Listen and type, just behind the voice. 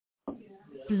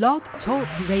Blog Talk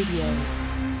Radio.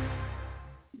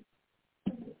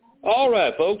 All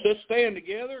right, folks, let's stand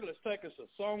together. Let's take us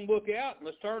a songbook out, and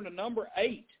let's turn to number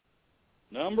 8.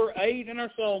 Number 8 in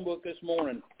our songbook this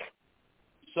morning.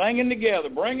 Singing together,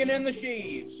 bringing in the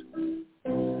sheaves.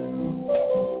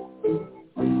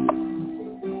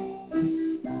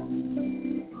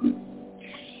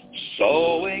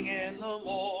 Sowing in the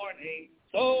morning,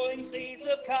 sowing seeds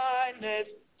of kindness,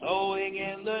 sowing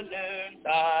in the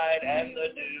noontide and the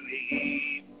dewy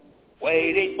eve,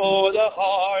 waiting for the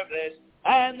harvest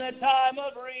and the time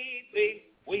of reaping,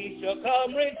 we shall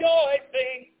come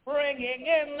rejoicing, bringing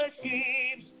in the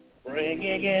sheaves,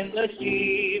 bringing in the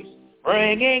sheaves,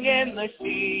 bringing in the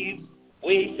sheaves.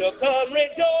 We shall come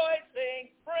rejoicing,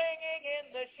 bringing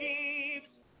in the sheaves,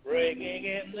 bringing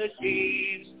in the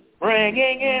sheaves,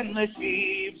 bringing in the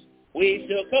sheaves. We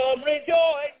shall come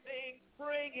rejoicing,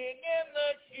 bringing in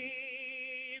the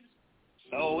sheaves.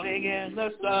 Sowing in the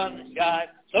sunshine,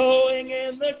 sowing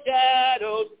in the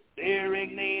shadows,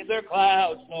 fearing neither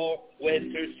clouds nor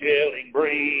winter's chilling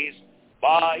breeze.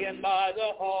 By and by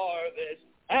the harvest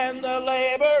and the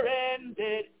labor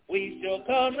ended, we shall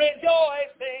come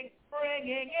rejoicing,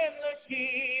 bringing in the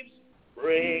sheaves,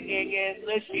 bringing in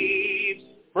the sheaves,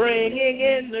 bringing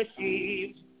in the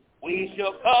sheaves. We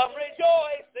shall come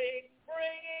rejoicing,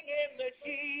 bringing in the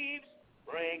sheaves,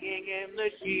 bringing in the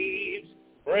sheaves,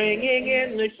 bringing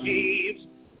in the sheaves.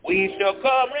 We shall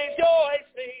come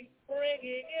rejoicing,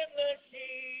 bringing in the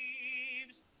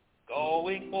sheaves.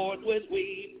 Going forth with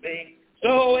weeping,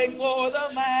 sowing for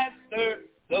the Master,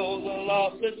 though the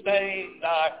loss sustains,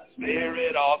 our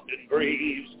spirit often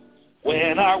grieves.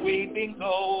 When our weeping's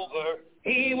over,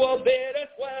 he will bid us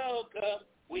welcome.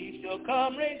 We shall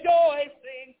come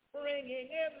rejoicing, bringing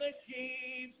in the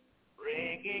sheaves,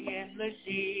 bringing in the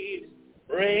sheaves,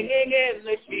 bringing in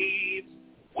the sheaves.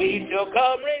 We shall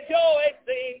come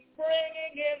rejoicing,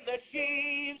 bringing in the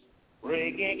sheaves,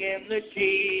 bringing in the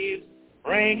sheaves,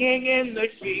 bringing in the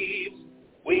sheaves.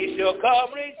 We shall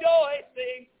come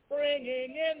rejoicing,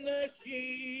 bringing in the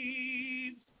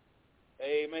sheaves.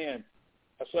 Amen.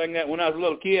 I sang that when I was a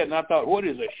little kid, and I thought, what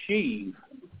is a sheave?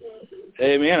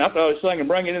 Amen. I thought I was singing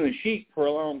bringing in the sheep for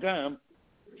a long time.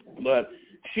 But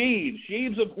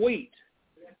sheaves of wheat.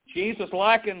 Jesus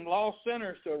likened lost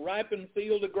sinners to a ripened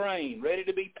field of grain, ready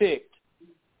to be picked.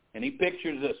 And he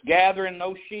pictures us gathering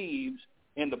those sheaves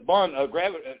in the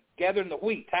gathering the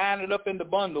wheat, tying it up into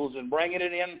bundles and bringing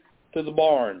it in to the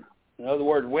barn. In other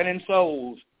words, winning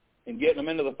souls and getting them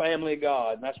into the family of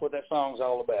God. And that's what that song's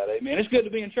all about. Amen. It's good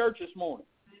to be in church this morning.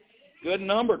 Good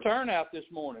number turnout this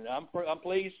morning. I'm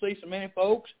pleased to see so many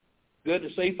folks. Good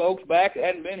to see folks back that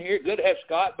hadn't been here. Good to have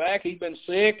Scott back. He's been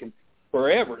sick and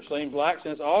forever, it seems like,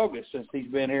 since August, since he's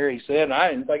been here, he said. And I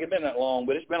didn't think it'd been that long,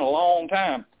 but it's been a long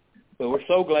time. But we're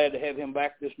so glad to have him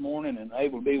back this morning and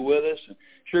able to be with us. And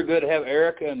sure good to have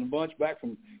Erica and the bunch back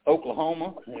from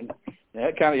Oklahoma. And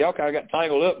that y'all kind of got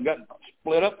tangled up and got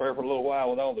split up there for a little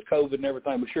while with all the COVID and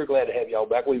everything. But sure glad to have y'all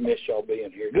back. We missed y'all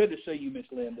being here. Good to see you, Miss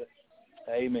Linda.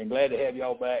 Amen. Glad to have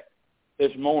y'all back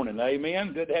this morning.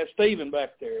 Amen. Good to have Stephen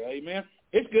back there. Amen.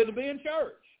 It's good to be in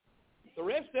church. The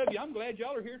rest of you, I'm glad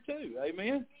y'all are here too.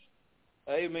 Amen.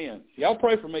 Amen. Y'all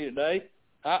pray for me today.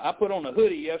 I put on a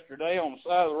hoodie yesterday on the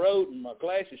side of the road, and my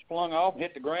glasses flung off and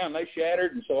hit the ground. They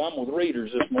shattered, and so I'm with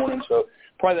readers this morning. So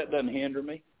pray that doesn't hinder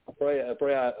me. I pray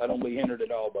I don't be hindered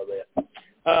at all by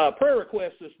that. Prayer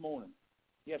request this morning.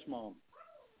 Yes, Mom.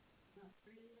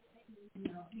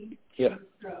 Yeah.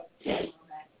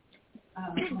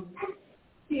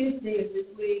 Tuesday of this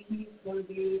week, he's going to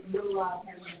be in the lot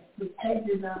having some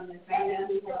pages on the fan.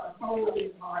 He's got a hole in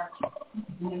his heart.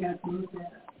 And they're going to move that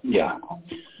up. Yeah.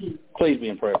 Please be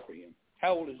in prayer for him.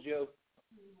 How old is Joe?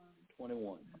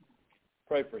 21.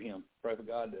 Pray for him. Pray for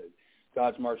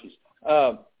God's mercies.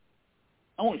 I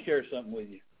want to share something with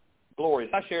you.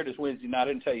 Glorious. I shared this Wednesday night. I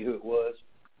didn't tell you who it was.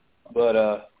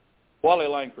 But Wally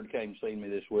Langford came to see me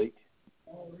this week.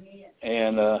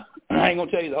 And I ain't going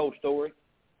to tell you the whole story.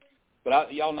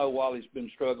 But y'all know Wally's been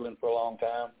struggling for a long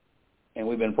time, and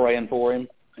we've been praying for him.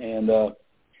 And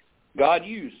God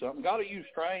used something. God will use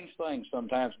strange things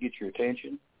sometimes to get your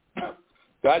attention.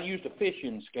 God used a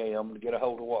fishing scam to get a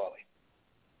hold of Wally,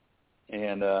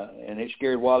 and it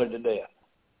scared Wally to death.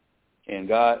 And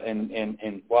God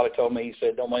and Wally told me, he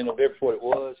said, "Don't make no difference what it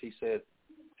was." He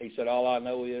said, "All I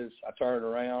know is I turned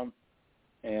around."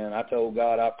 And I told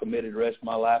God I've committed the rest of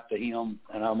my life to him,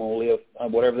 and I'm going to live,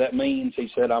 whatever that means. He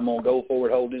said I'm going to go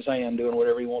forward, hold his hand, doing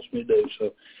whatever he wants me to do.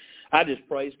 So I just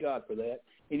praise God for that.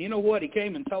 And you know what? He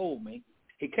came and told me.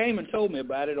 He came and told me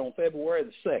about it on February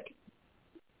the 2nd.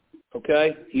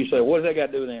 Okay? You say, what does that got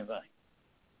to do with anything?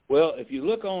 Well, if you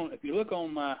look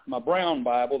on my brown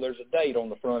Bible, there's a date on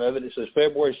the front of it. It says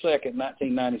February 2nd,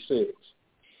 1996.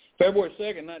 February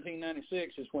 2nd,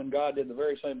 1996 is when God did the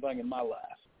very same thing in my life.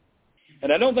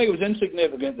 And I don't think it was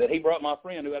insignificant that he brought my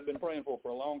friend who I'd been praying for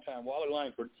a long time, Wally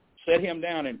Langford, set him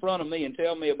down in front of me and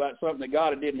tell me about something that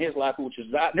God had did in his life, which is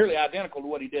nearly identical to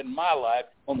what he did in my life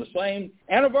on the same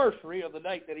anniversary of the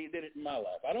date that he did it in my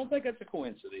life. I don't think that's a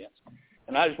coincidence.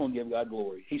 And I just want to give God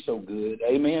glory. He's so good.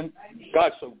 Amen?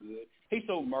 God's so good. He's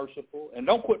so merciful. And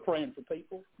don't quit praying for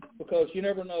people, because you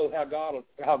never know how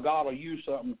God will use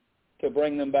something to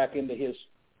bring them back into his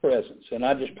presence. And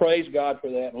I just praise God for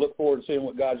that and look forward to seeing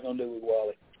what God's going to do with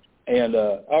Wally. And,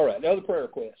 all right, the other prayer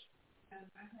request. I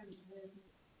have a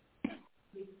question.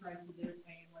 Please pray for their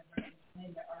family.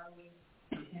 Linda Irwin's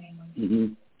family.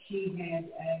 Mm-hmm. She had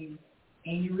a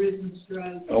aneurysm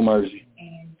stroke. Oh, mercy.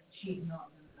 And she's not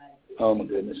going to make it. Oh, my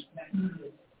goodness.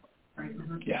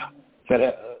 Yeah. That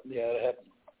happened.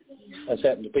 That's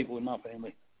happened to people in my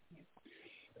family.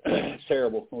 It's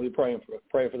terrible. We're praying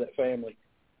for that family.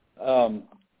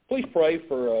 Please pray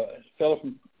for a fellow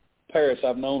from Paris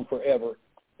I've known forever.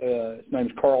 His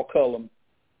name's Carl Cullum.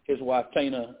 His wife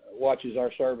Tina watches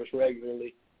our service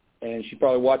regularly, and she's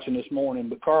probably watching this morning.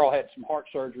 But Carl had some heart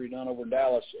surgery done over in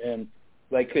Dallas, and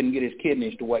they couldn't get his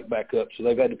kidneys to wake back up, so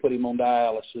they've had to put him on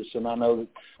dialysis. And I know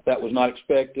that was not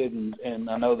expected, and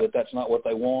I know that that's not what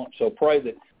they want. So pray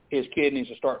that his kidneys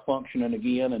will start functioning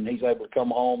again, and he's able to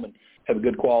come home and have a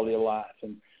good quality of life.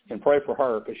 And pray for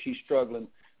her, because she's struggling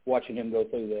watching him go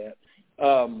through that.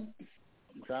 I'm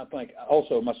trying to think.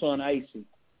 Also, my son AC,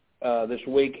 this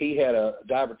week he had a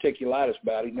diverticulitis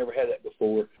bout. He'd never had that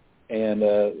before, and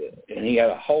he had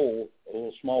a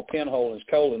little small pinhole in his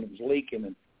colon that was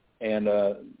leaking. And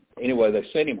anyway, they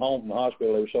sent him home from the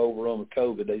hospital. They were so overrun with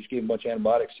COVID. They just gave him a bunch of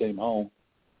antibiotics, sent him home.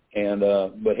 And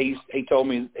but he told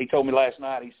me last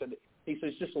night. He said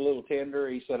it's just a little tender.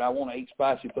 He said, I want to eat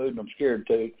spicy food and I'm scared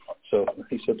to. So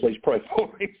he said, please pray for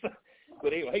me.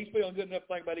 But anyway, he's feeling good enough to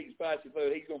think about eating spicy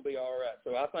food. He's going to be all right.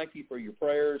 So I thank you for your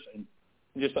prayers and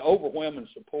just the overwhelming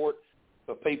support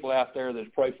of people out there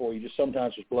that pray for you. Just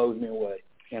sometimes just blows me away.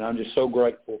 And I'm just so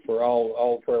grateful for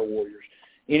all prayer warriors.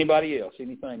 Anybody else?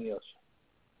 Anything else?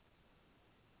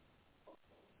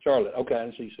 Charlotte. Okay, I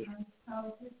see you.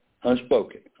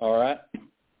 Unspoken. All right.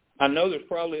 I know there's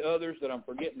probably others that I'm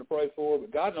forgetting to pray for,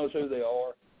 but God knows who they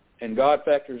are, and God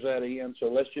factors that in. So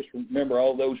let's just remember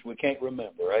all those we can't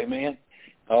remember. Amen.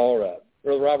 All right.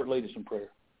 Brother Robert, lead us in prayer.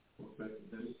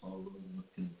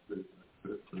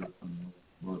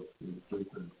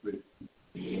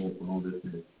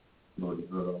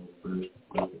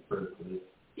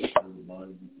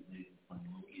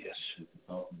 Yes.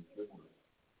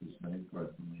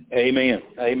 Amen.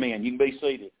 Amen. You can be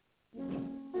seated.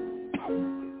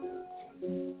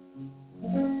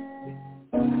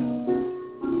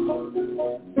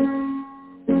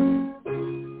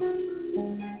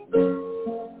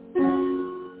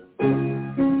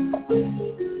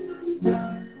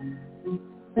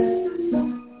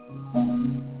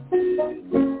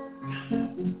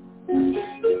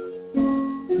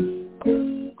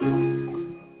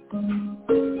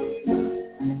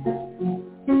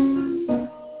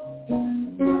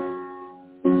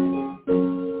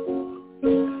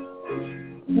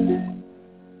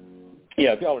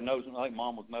 Yeah, if y'all are noticing, I think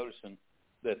Mom was noticing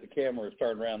that the camera is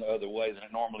turned around the other way than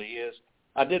it normally is.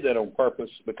 I did that on purpose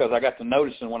because I got to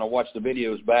noticing when I watched the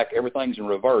videos back, everything's in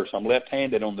reverse. I'm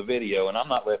left-handed on the video, and I'm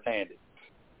not left-handed.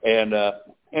 And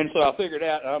so I figured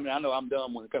out, I mean, I know I'm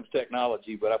dumb when it comes to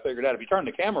technology, but I figured out if you turn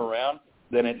the camera around,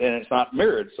 then it's not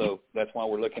mirrored, so that's why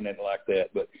we're looking at it like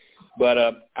that. But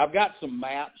I've got some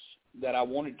maps that I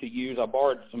wanted to use. I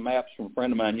borrowed some maps from a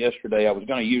friend of mine yesterday. I was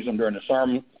going to use them during the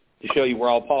sermon to show you where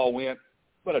all Paul went,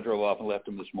 but I drove off and left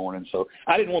them this morning. So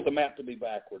I didn't want the map to be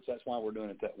backwards. That's why we're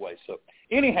doing it that way. So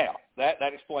anyhow, that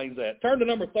explains that. Turn to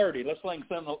number 30. Let's sing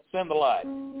Send the Light.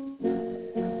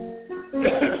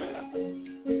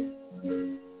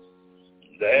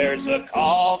 There's a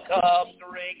call comes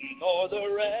ringing o'er the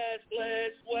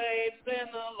restless waves. Send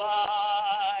the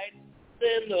light,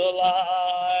 send the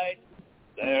light.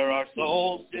 There are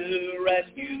souls to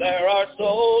rescue, there are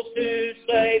souls to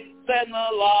save. Send the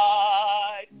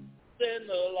light, send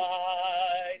the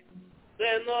light,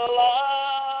 send the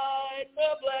light.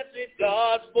 The blessed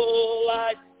gospel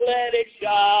light, let it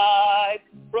shine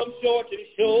from shore to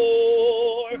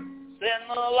shore. Send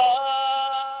the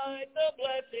light, the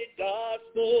blessed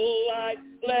gospel light,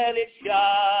 let it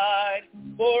shine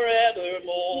forevermore.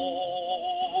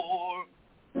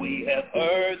 We have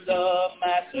heard the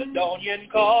Macedonian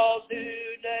call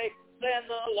today. Send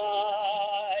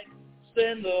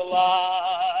the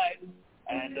light,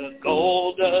 and a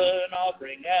burnt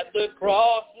offering at the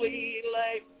cross we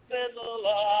lay. Send the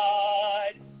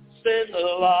light, send the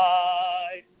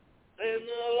light, send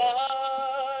the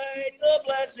light, the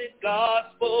blessed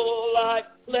gospel light.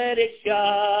 Let it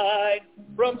shine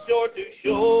from shore to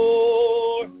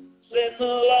shore. Send the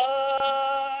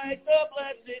light, the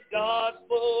blessed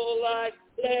gospel light.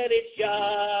 Let it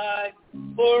shine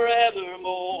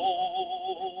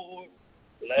forevermore.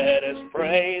 Let us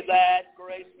pray that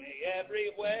grace may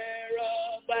everywhere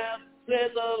abound.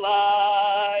 Send the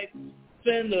light,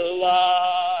 send the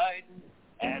light,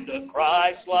 and a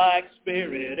Christ-like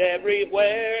spirit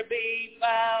everywhere be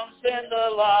found. Send the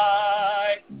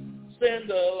light, send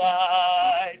the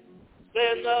light,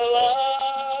 send the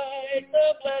light,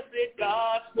 the blessed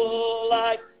gospel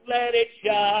light. Let it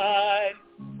shine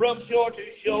from shore to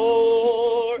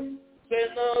shore.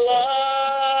 Send the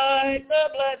light, the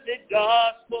blessed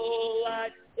gospel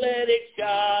light. Let it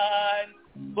shine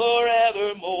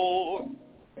forevermore.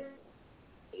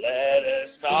 Let us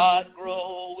not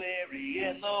grow weary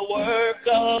in the work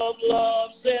of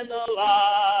love. Send the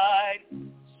light,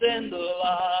 send the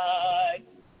light.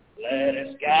 Let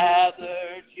us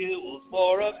gather jewels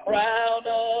for a crown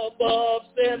above.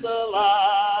 Send the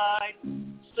light,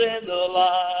 send the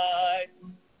light,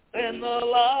 send the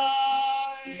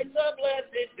light, the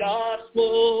blessed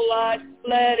gospel light.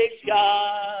 Let it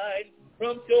shine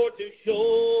from shore to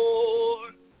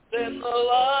shore. Send the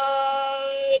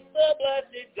light, the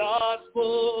blessed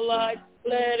gospel light.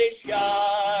 Let it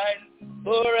shine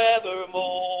forevermore.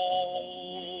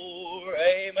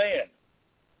 Amen.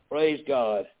 Praise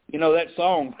God. You know, that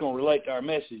song's going to relate to our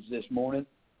message this morning.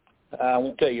 I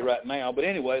won't tell you right now, but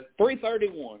anyway,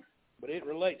 331, but it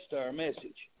relates to our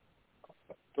message.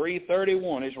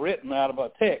 331 is written out of a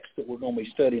text that we're going to be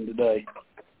studying today.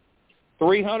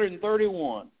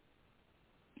 331.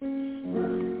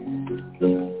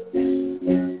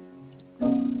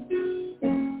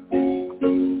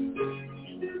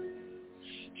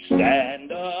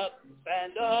 Stand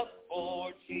up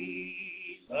for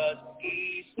Jesus,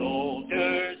 ye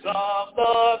soldiers of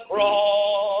the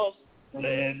cross.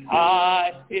 Lift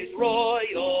high his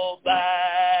royal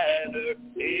banner,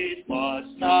 it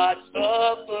must not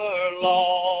suffer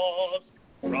loss.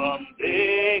 From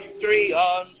victory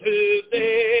unto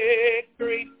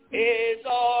victory, his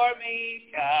army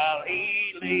shall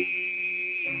he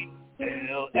lead,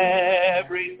 till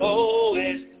every foe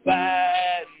is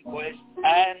vanquished,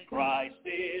 and Christ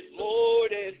is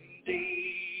Lord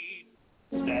indeed.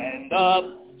 Stand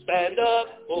up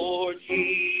for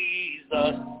Jesus,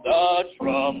 the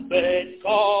trumpet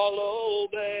call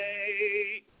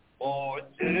obey, for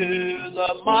to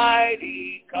the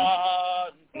mighty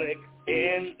conflict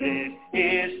in this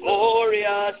his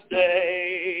glorious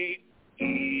day.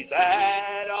 He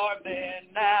that our men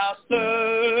now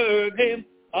serve him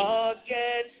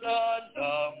against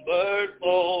unnumbered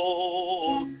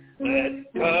foes.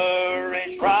 Let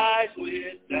courage rise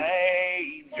with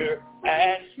danger,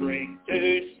 and strength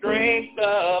to strength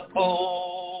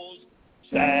oppose.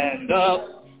 Stand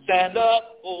up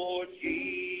for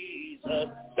Jesus,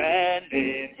 stand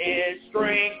in his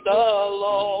strength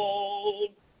alone.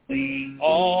 The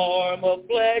arm of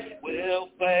flesh will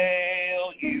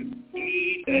fail you,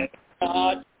 he does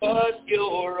not trust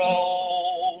your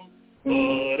own.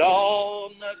 Put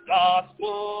on the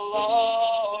gospel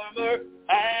armor,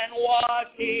 and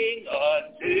watching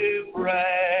unto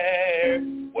prayer,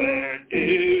 where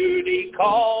duty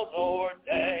calls or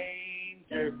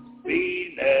danger,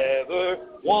 be never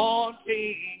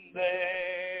wanting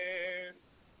there.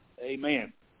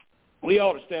 Amen. We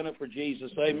ought to stand up for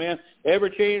Jesus, amen,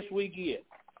 every chance we get,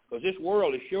 because this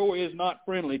world sure is not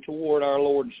friendly toward our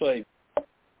Lord and Savior.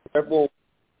 Therefore,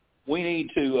 we need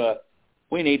to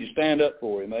stand up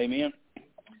for him, amen.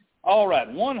 All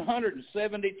right,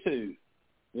 172.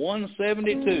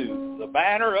 172, the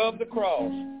banner of the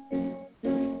cross.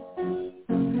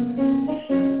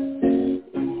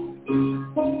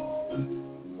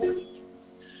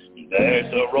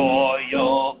 There's a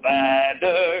royal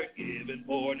banner given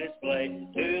for display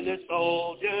to the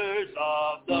soldiers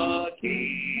of the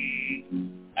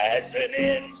King. As an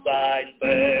ensign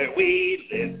fair we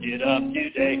lift it up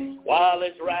today, while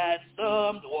as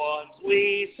ransomed ones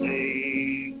we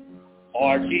sing.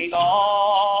 Marching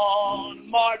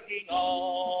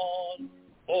on,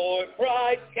 for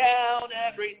Christ count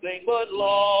everything but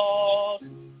loss,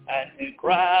 and to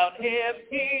crown him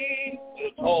King,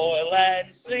 we'll toil and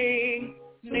sing,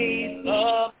 neath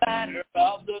the banner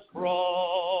of the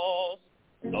cross.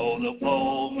 Though the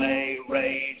foe may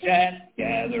rage and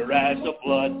gather as a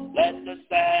flood, let the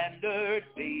standard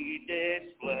be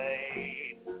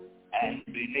displayed, and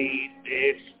beneath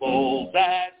its folds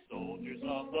as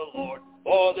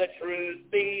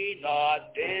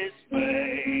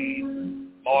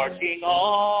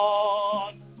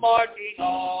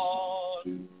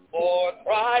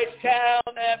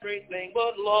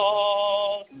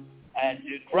and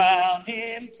to crown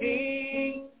him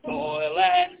king, toil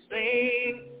and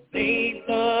sing, neath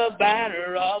the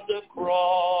banner of the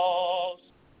cross.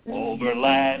 Over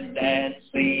land and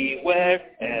sea,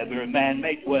 wherever man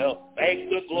may dwell, make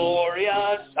the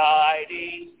glorious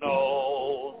tidings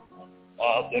known.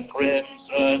 Of the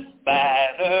crimson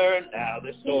banner now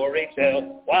the story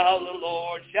tell, while the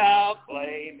Lord shall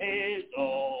claim his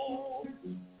own.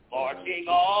 Marching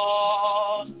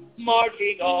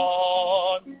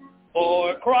on,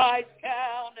 for Christ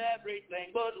count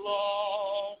everything but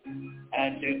loss,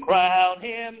 and to crown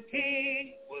him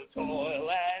king will toil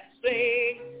and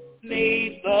sing,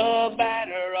 neath the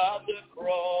banner of the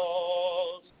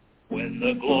cross. When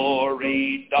the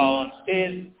glory dawns,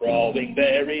 'tis drawing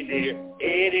very near,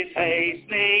 it is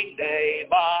hastening day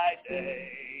by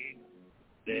day.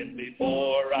 Then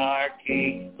before our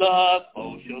King the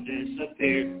foe shall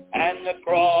disappear, and the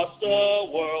cross the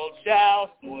world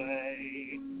shall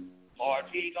sway.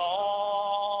 Marching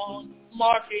on,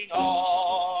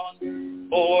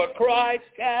 for Christ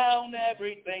count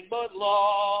everything but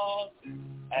loss,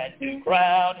 and to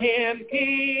crown him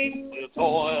king will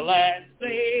toil and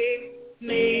sing,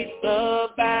 neath the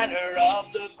banner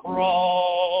of the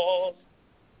cross.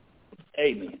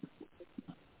 Amen.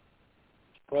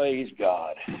 Praise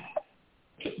God.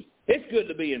 It's good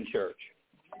to be in church.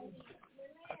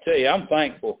 I tell you, I'm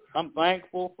thankful. I'm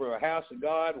thankful for a house of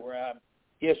God where I'm.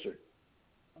 Yes, sir.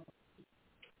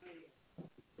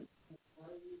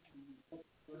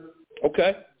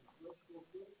 Okay.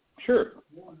 Sure.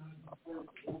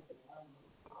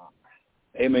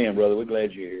 Amen, brother. We're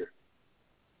glad you're here.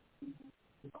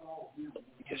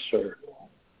 Yes, sir.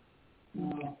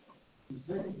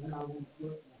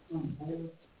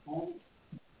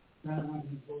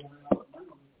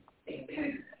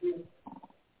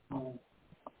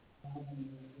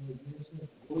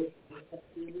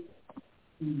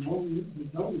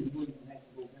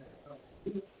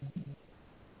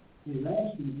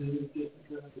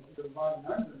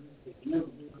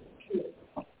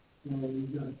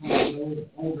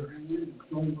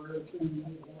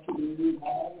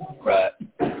 Right.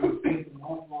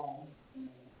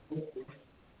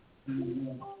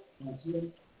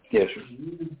 Yes, sir.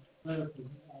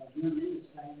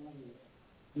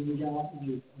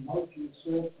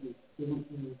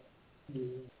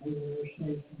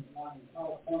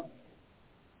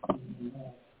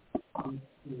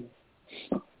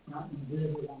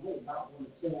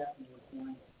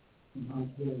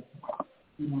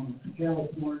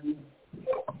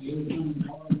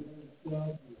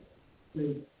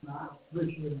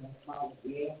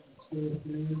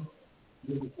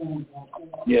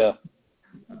 Yeah.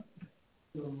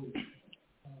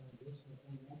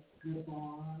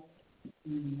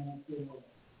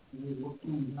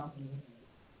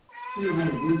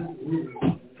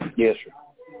 Yes, sir.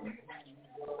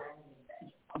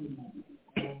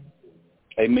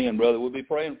 Amen, brother. We'll be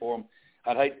praying for him.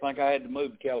 I'd hate to think I had to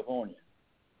move to California.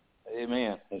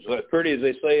 Amen. As pretty as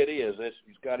they say it is,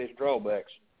 he's got his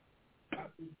drawbacks.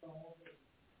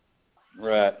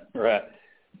 Right.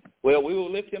 Well, we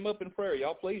will lift him up in prayer.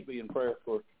 Y'all please be in prayer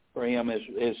for him as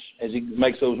he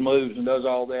makes those moves and does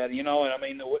all that. You know, and I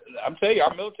mean, I'm telling you,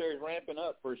 our military is ramping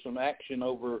up for some action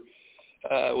over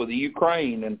with the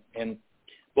Ukraine, and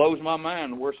blows my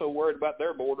mind. We're so worried about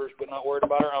their borders, but not worried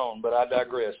about our own. But I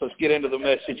digress. Let's get into the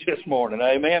message this morning.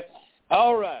 Amen.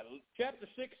 All right, chapter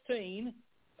 16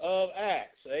 of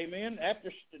Acts. Amen.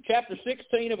 After chapter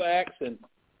 16 of Acts, and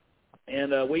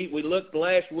we looked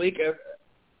last week at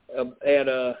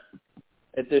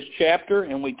this chapter,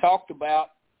 and we talked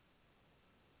about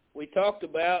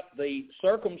the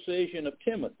circumcision of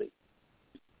Timothy,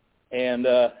 and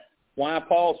why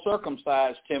Paul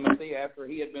circumcised Timothy after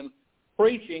he had been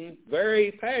preaching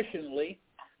very passionately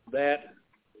that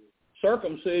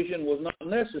circumcision was not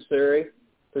necessary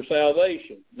for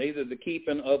salvation. Neither the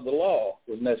keeping of the law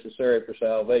was necessary for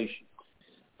salvation.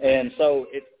 And so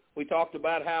we talked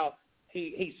about how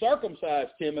he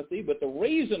circumcised Timothy, but the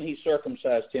reason he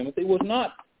circumcised Timothy was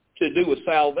not to do with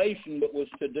salvation, but was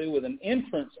to do with an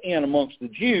entrance in amongst the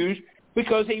Jews,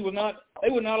 because they would not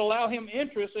allow him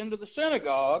entrance into the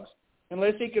synagogues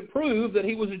unless he could prove that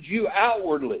he was a Jew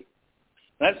outwardly.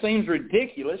 That seems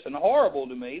ridiculous and horrible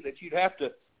to me, that you'd have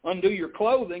to undo your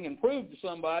clothing and prove to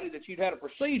somebody that you'd had a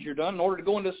procedure done in order to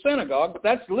go into a synagogue, but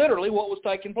that's literally what was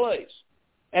taking place.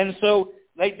 And so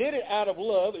they did it out of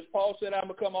love. As Paul said, I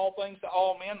become all things to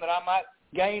all men that I might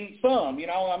gain some,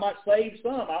 I might save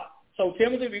some. So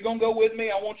Timothy, if you're going to go with me,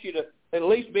 I want you to at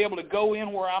least be able to go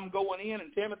in where I'm going in.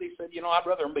 And Timothy said, I'd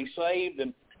rather be saved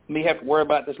than me have to worry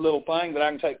about this little thing that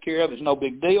I can take care of. It's no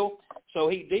big deal. So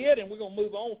he did, and we're going to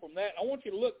move on from that. I want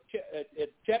you to look at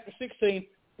chapter 16.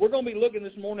 We're going to be looking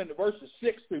this morning at verses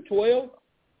 6 through 12,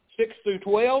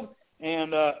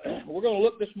 and we're going to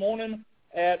look this morning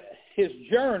at his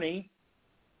journey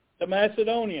to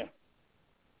Macedonia.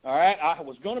 All right, I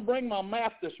was going to bring my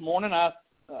map this morning.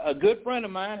 A good friend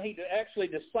of mine, he actually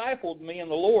discipled me in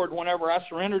the Lord whenever I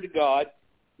surrendered to God.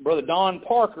 Brother Don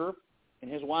Parker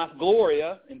and his wife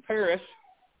Gloria in Paris,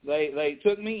 they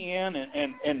took me in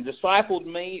and discipled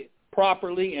me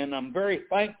properly, and I'm very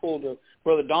thankful to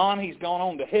Brother Don. He's gone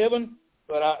on to heaven.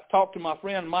 But I talked to my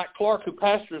friend Mike Clark, who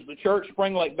pastors the church,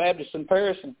 Spring Lake Baptist in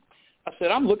Paris, and I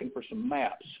said, I'm looking for some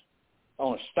maps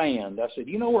on a stand. I said,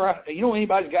 you know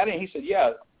anybody's got any? He said,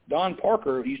 yeah, Don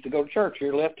Parker used to go to church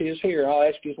here, left his here. I'll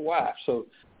ask his wife. So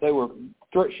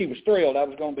she was thrilled I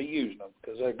was going to be using them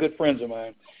because they're good friends of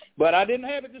mine. But I didn't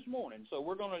have it this morning, so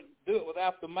we're going to do it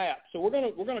without the map. So we're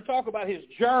going to talk about his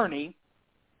journey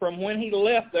from when he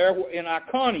left there in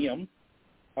Iconium.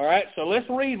 All right, so let's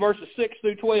read verses 6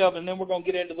 through 12, and then we're going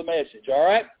to get into the message. All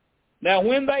right? Now,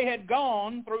 when they had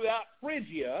gone throughout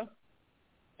Phrygia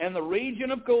and the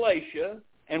region of Galatia,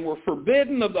 and were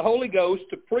forbidden of the Holy Ghost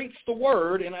to preach the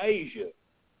word in Asia.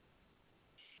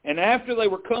 And after they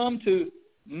were come to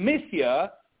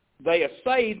Mysia, they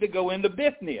essayed to go into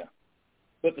Bithynia,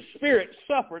 but the Spirit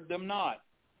suffered them not.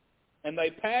 And they,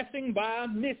 passing by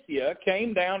Mysia,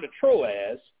 came down to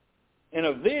Troas, and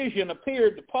a vision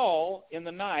appeared to Paul in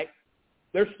the night.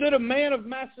 There stood a man of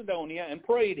Macedonia and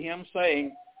prayed him,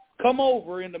 saying, Come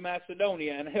over into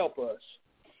Macedonia and help us.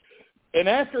 And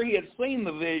after he had seen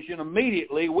the vision,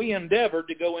 immediately we endeavored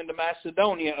to go into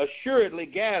Macedonia, assuredly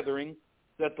gathering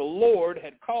that the Lord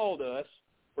had called us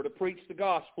for to preach the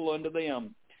gospel unto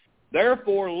them.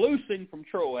 Therefore, loosing from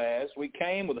Troas, we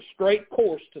came with a straight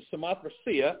course to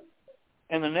Samothracia,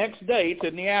 and the next day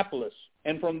to Neapolis,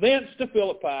 and from thence to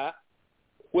Philippi,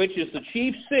 which is the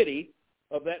chief city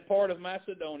of that part of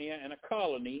Macedonia and a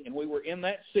colony, and we were in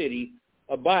that city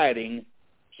abiding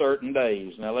certain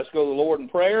days. Now let's go to the Lord in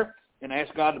prayer and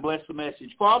ask God to bless the message.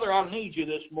 Father, I need you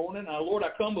this morning. Lord, I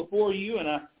come before you, and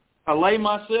I lay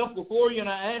myself before you, and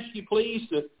I ask you, please,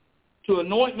 to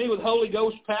anoint me with Holy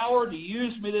Ghost power, to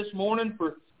use me this morning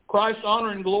for Christ's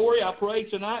honor and glory. I pray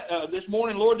tonight, this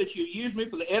morning, Lord, that you use me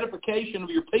for the edification of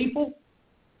your people.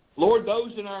 Lord,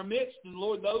 those in our midst, and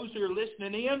Lord, those who are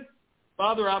listening in.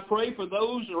 Father, I pray for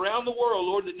those around the world,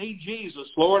 Lord, that need Jesus.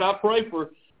 Lord, I pray for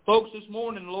folks this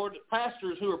morning, Lord,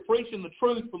 pastors who are preaching the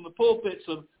truth from the pulpits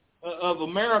of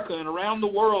America and around the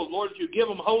world. Lord, you give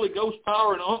them Holy Ghost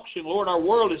power and unction. Lord, our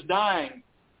world is dying.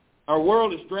 Our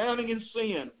world is drowning in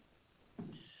sin.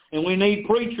 And we need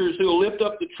preachers who will lift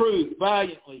up the truth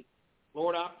valiantly.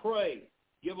 Lord, I pray,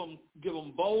 give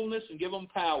them boldness and give them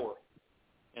power.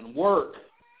 And work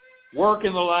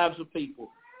in the lives of people.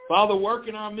 Father, work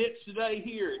in our midst today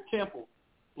here at Temple.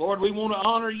 Lord, we want to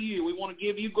honor you. We want to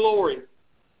give you glory.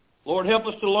 Lord, help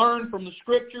us to learn from the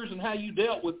Scriptures and how you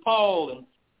dealt with Paul and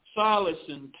Silas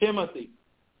and Timothy.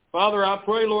 Father, I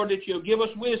pray, Lord, that you'll give us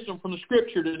wisdom from the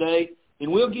Scripture today,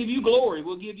 and we'll give you glory.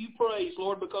 We'll give you praise,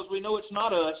 Lord, because we know it's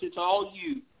not us, it's all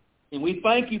you. And we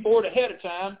thank you for it ahead of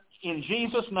time. In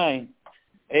Jesus' name,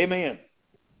 amen.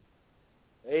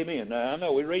 Amen. Now, I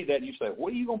know we read that and you say,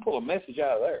 what are you going to pull a message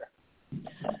out of there?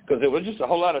 Because it was just a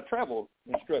whole lot of travel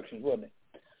instructions, wasn't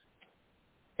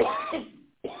it?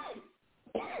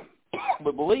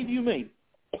 But believe you me,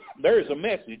 there is a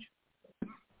message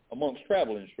amongst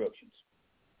travel instructions.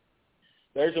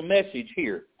 There's a message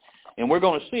here, and we're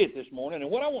going to see it this morning.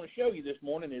 And what I want to show you this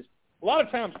morning is a lot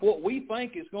of times what we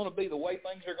think is going to be the way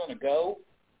things are going to go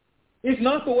is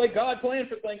not the way God planned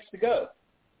for things to go.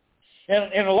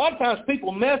 And a lot of times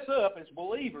people mess up as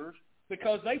believers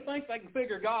because they think they can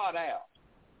figure God out.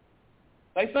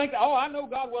 They think, I know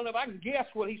God well enough. I can guess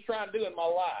what he's trying to do in my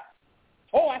life.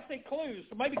 I see clues.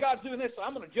 So maybe God's doing this, so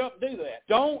I'm going to jump and do that.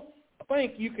 Don't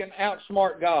think you can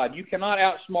outsmart God. You cannot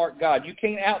outsmart God. You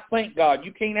can't outthink God.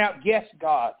 You can't outguess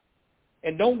God.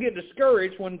 And don't get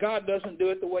discouraged when God doesn't do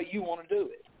it the way you want to do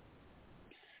it.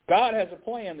 God has a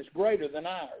plan that's greater than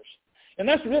ours. And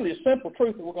that's really a simple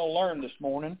truth that we're going to learn this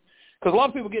morning. Because a lot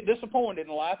of people get disappointed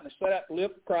in life and they set out to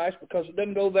live for Christ because it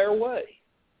doesn't go their way.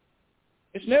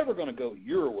 It's never going to go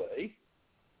your way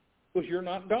because you're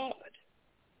not God.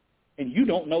 And you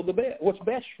don't know what's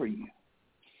best for you.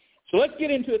 So let's get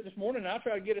into it this morning, and I'll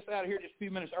try to get us out of here just a few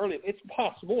minutes early. If it's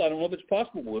possible. I don't know if it's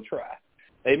possible. We'll try.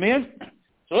 Amen?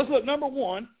 So let's look. Number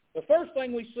one, the first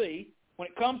thing we see when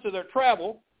it comes to their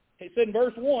travel, it said in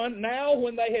verse 1, now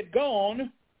when they had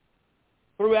gone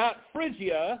throughout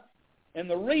Phrygia and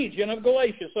the region of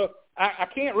Galatia. So I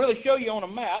can't really show you on a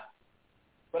map,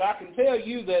 but I can tell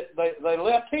you that they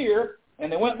left here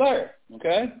and they went there,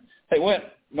 okay? They went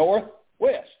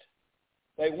northwest.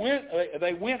 They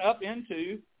went up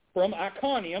into, from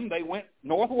Iconium, they went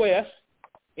northwest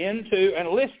into, and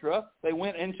Lystra, they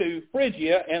went into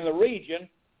Phrygia and the region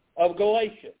of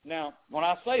Galatia. Now, when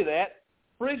I say that,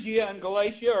 Phrygia and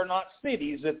Galatia are not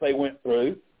cities that they went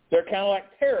through. They're kind of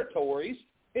like territories.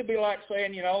 It'd be like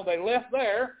saying, they left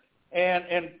there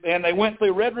and they went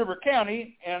through Red River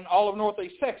County and all of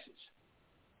northeast Texas.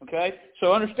 Okay?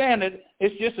 So understand that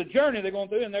it's just a journey they're going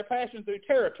through, and they're passing through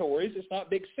territories. It's not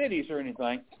big cities or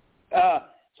anything.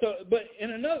 But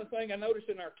another thing I noticed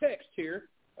in our text here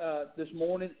this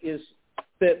morning is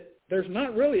that there's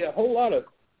not really a whole lot of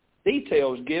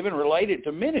details given related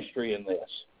to ministry in this.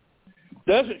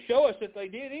 Doesn't show us that they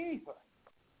did anything.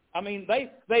 I mean,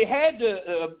 they had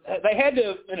to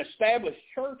establish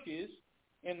churches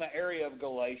in the area of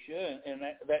Galatia and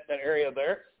that area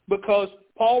there, because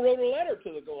Paul wrote a letter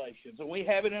to the Galatians, and we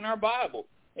have it in our Bible.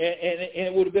 And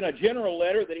it would have been a general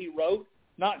letter that he wrote,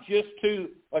 not just to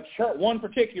one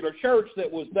particular church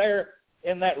that was there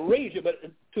in that region, but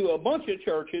to a bunch of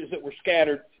churches that were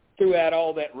scattered throughout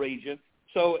all that region.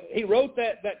 So he wrote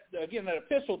that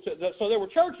epistle so there were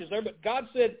churches there, but God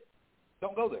said,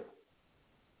 don't go there.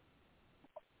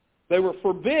 They were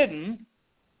forbidden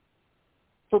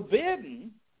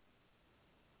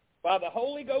by the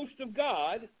Holy Ghost of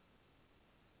God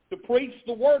to preach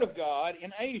the Word of God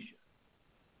in Asia.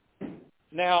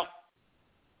 Now,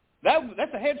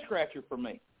 that's a head-scratcher for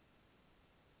me.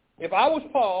 If I was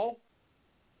Paul,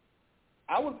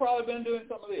 I would probably have been doing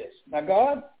some of this. Now,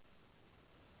 God,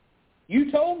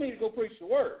 you told me to go preach the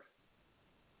Word.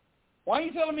 Why are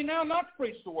you telling me now not to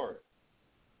preach the Word?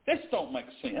 This don't make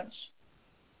sense.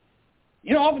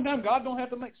 Oftentimes God don't have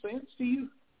to make sense to you.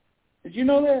 Did you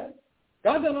know that?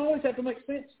 God doesn't always have to make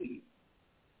sense to you.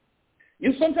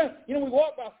 Sometimes, we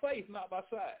walk by faith, not by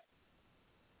sight.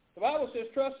 The Bible says,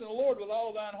 trust in the Lord with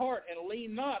all thine heart and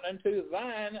lean not unto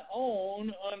thine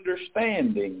own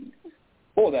understanding.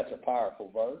 Boy, that's a powerful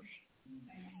verse.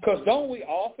 Because don't we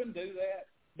often do that?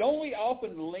 Don't we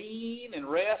often lean and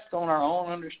rest on our own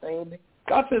understanding?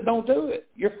 God says don't do it.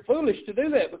 You're foolish to do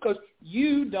that because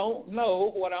you don't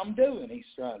know what I'm doing, he's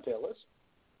trying to tell us.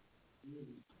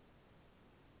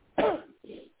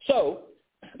 So,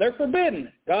 they're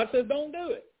forbidden. God says don't do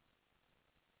it.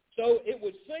 So it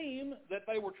would seem that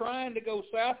they were trying to go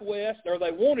southwest, or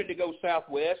they wanted to go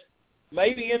southwest,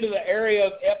 maybe into the area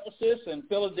of Ephesus and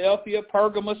Philadelphia,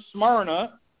 Pergamos,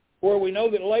 Smyrna, where we know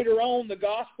that later on the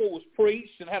gospel was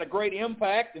preached and had a great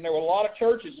impact, and there were a lot of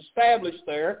churches established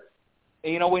there.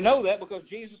 And, we know that because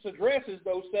Jesus addresses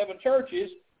those 7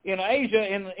 churches in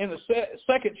Asia in the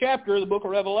second chapter of the book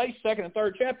of Revelation, second and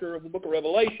third chapter of the book of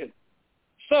Revelation.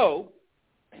 So,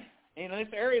 this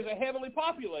area is a heavily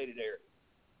populated area.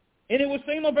 And it would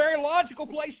seem a very logical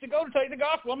place to go to take the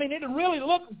gospel. It would really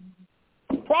look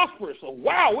prosperous. So,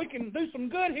 wow, we can do some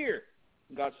good here.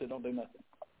 And God said, don't do nothing.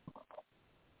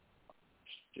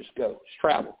 Just go. Just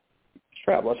travel. Just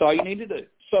travel. That's all you need to do.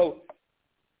 So,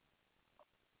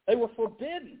 they were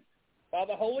forbidden by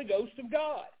the Holy Ghost of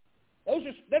God.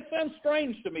 That sounds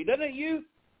strange to me, doesn't it, you?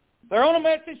 They're on a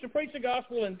message to preach the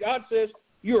gospel, and God says,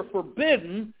 you're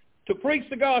forbidden to preach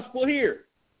the gospel here.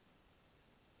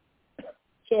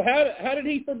 So how did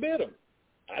he forbid them?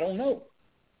 I don't know.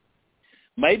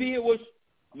 Maybe it was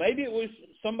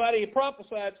somebody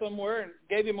prophesied somewhere and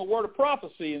gave him a word of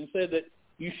prophecy and said that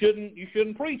you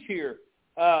shouldn't preach here.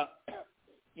 The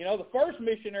first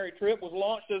missionary trip was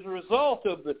launched as a result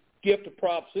of the gift of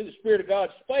prophecy. The Spirit of God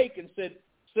spake and said,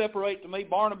 separate to me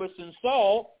Barnabas and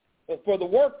Saul for the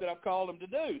work that I've called them to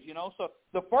do. So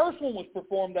the first one was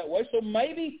performed that way. So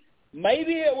maybe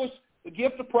it was the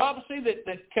gift of prophecy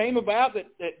that came about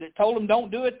that told them don't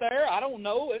do it there. I don't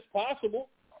know. It's possible.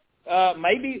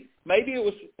 Maybe it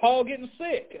was Paul getting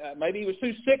sick. Maybe he was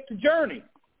too sick to journey.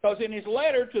 Because in his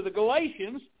letter to the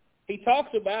Galatians, he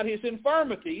talks about his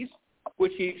infirmities,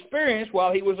 which he experienced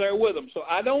while he was there with them. So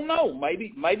I don't know.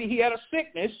 Maybe he had a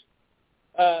sickness.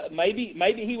 Maybe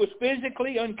he was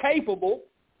physically incapable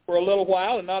for a little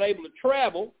while and not able to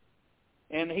travel.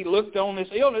 And he looked on this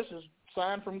illness as a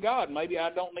sign from God. Maybe I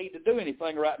don't need to do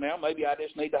anything right now. Maybe I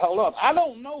just need to hold on. I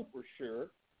don't know for sure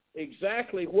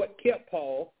exactly what kept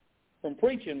Paul from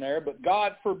preaching there, but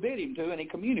God forbid him to, and he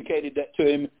communicated that to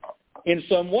him in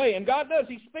some way. And God does.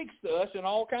 He speaks to us in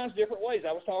all kinds of different ways.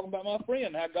 I was talking about my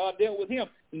friend, how God dealt with him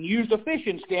and used a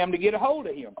fishing scam to get a hold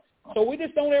of him. So we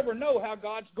just don't ever know how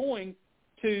God's going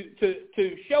to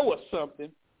show us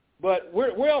something, but we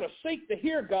ought to seek to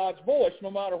hear God's voice no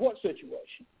matter what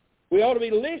situation. We ought to be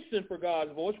listening for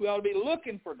God's voice. We ought to be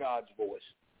looking for God's voice.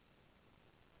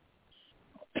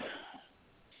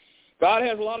 God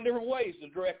has a lot of different ways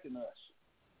of directing us.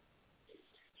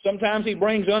 Sometimes he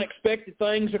brings unexpected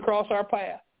things across our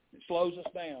path. It slows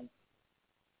us down.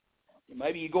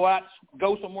 Maybe you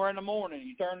go somewhere in the morning, and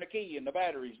you turn the key, and the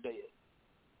battery's dead.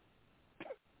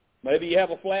 Maybe you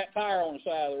have a flat tire on the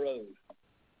side of the road.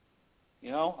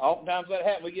 You know, oftentimes that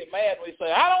happens. We get mad and we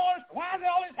say, I don't want to, why is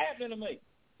all this happening to me?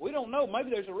 We don't know.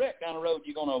 Maybe there's a wreck down the road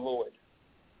you're going to avoid.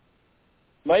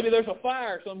 Maybe there's a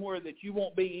fire somewhere that you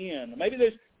won't be in. Maybe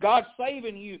there's God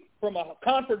saving you from a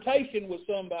confrontation with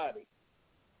somebody.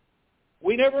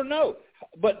 We never know.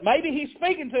 But maybe he's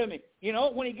speaking to me. You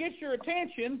know, when he gets your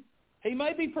attention, he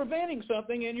may be preventing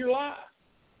something in your life.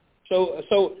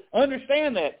 So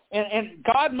understand that. And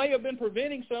God may have been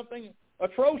preventing something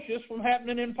atrocious from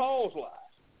happening in Paul's life.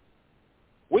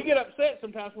 We get upset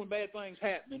sometimes when bad things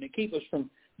happen, and it keeps us from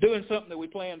doing something that we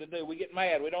plan to do. We get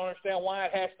mad. We don't understand why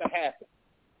it has to happen.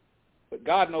 But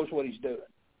God knows what he's doing.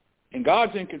 And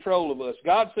God's in control of us.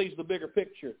 God sees the bigger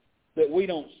picture that we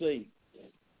don't see.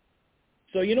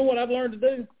 So you know what I've learned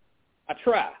to do? I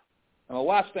try. And my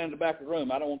wife stands in the back of the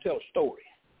room. I don't want to tell a story.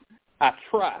 I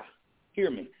try.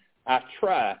 Hear me. I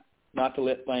try not to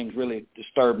let things really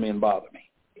disturb me and bother me.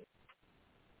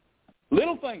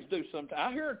 Little things do sometimes.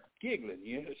 I hear giggling.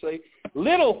 You see,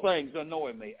 little things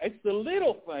annoy me. It's the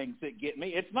little things that get me.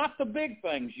 It's not the big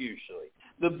things usually.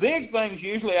 The big things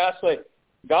usually I say,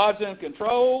 God's in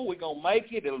control. We're going to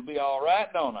make it. It'll be all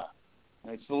right, don't I?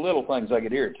 It's the little things I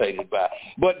get irritated by.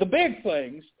 But the big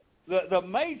things, the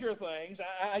major things,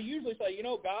 I usually say, you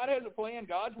know, God has a plan.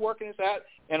 God's working this out.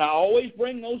 And I always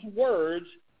bring those words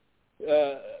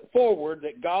forward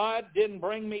that God didn't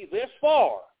bring me this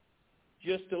far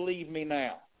just to leave me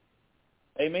now.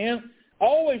 Amen.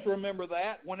 Always remember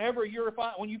that whenever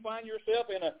when you find yourself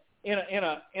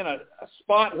in a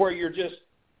spot where you're just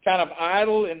kind of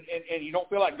idle and you don't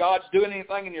feel like God's doing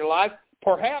anything in your life.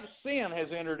 Perhaps sin has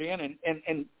entered in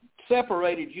and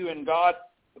separated you and God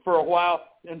for a while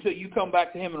until you come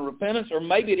back to him in repentance, or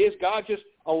maybe it is God just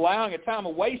allowing a time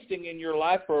of wasting in your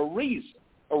life for a reason,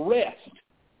 a rest.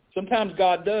 Sometimes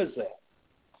God does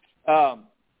that.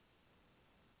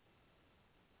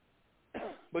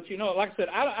 But you know, like I said,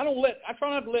 I try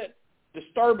not to let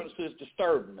disturbances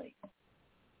disturb me.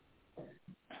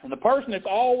 And the person that's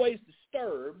always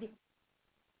disturbed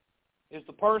is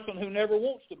the person who never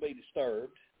wants to be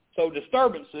disturbed. So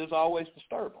disturbances always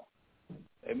disturb them.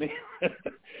 Amen.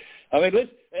 I mean, listen,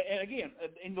 and again,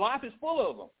 and life is full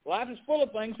of them. Life is full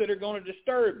of things that are going to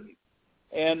disturb you.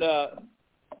 And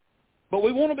but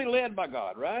we want to be led by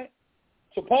God, right?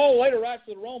 So Paul later writes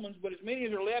to the Romans, but as many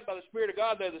as are led by the Spirit of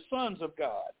God, they're the sons of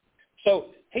God. So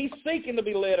he's seeking to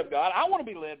be led of God. I want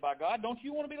to be led by God. Don't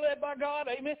you want to be led by God?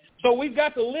 Amen. So we've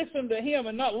got to listen to him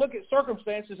and not look at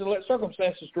circumstances and let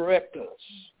circumstances direct us.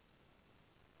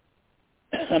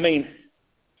 I mean,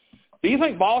 do you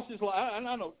think bosses, I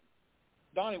know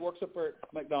Donnie works up there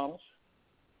at McDonald's.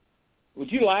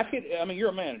 Would you like it? I mean, you're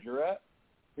a manager, right?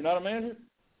 You're not a manager?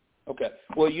 Okay.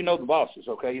 Well, you know the bosses,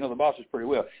 okay? You know the bosses pretty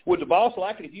well. Would the boss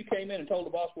like it if you came in and told the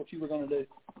boss what you were going to do?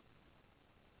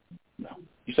 No.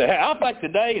 You say, hey, I'll think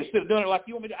today, instead of doing it like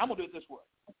you want me to, I'm going to do it this way.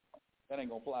 That ain't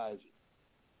going to fly, is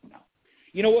it? No.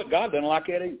 You know what? God doesn't like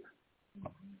that either.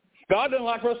 God doesn't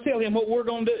like for us to tell him what we're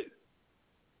going to do,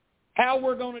 how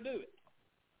we're going to do it.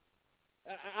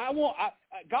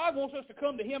 God wants us to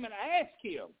come to him and ask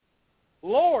him,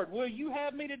 Lord, will you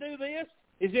have me to do this?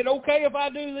 Is it okay if I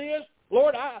do this?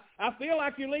 Lord, I feel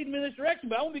like you're leading me in this direction,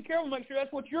 but I want to be careful to make sure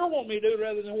that's what you're wanting me to do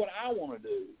rather than what I want to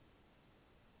do.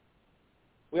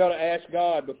 We ought to ask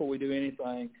God before we do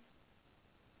anything,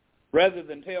 rather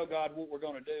than tell God what we're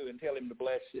going to do and tell him to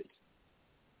bless it.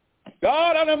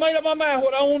 God, I done made up my mind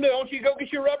what I want to do. I want you to go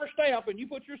get your rubber stamp and you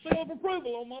put your seal of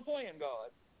approval on my plan, God.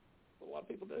 That's what a lot of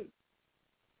people do.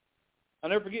 I'll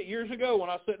never forget years ago when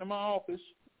I was sitting in my office,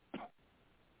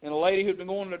 and a lady who'd been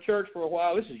going to church for a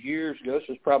while, this is years ago, this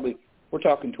is probably, we're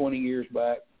talking 20 years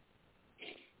back.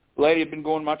 The lady had been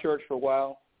going to my church for a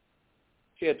while.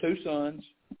 She had 2 sons.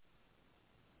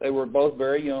 They were both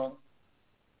very young,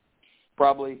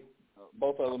 probably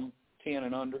both of them 10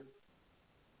 and under.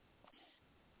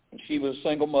 And she was a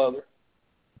single mother.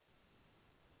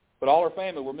 But all her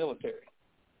family were military.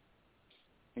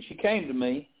 And she came to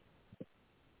me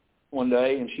one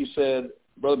day and she said,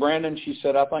 Brother Brandon, she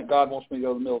said, I think God wants me to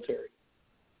go to the military.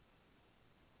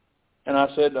 And I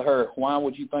said to her, why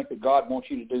would you think that God wants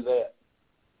you to do that?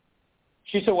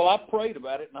 She said, well, I've prayed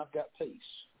about it and I've got peace.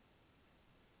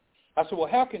 I said, well,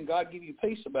 how can God give you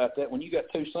peace about that when you got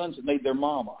 2 sons that need their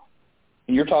mama?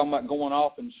 And you're talking about going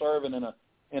off and serving in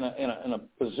a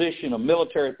position, a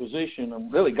military position,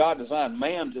 and really God designed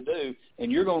man to do, and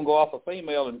you're going to go off a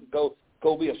female and go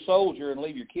go be a soldier and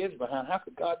leave your kids behind. How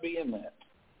could God be in that?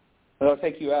 It'll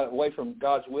take you away from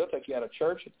God's will, take you out of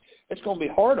church. It's going to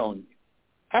be hard on you.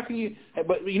 How can you?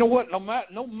 But you know what?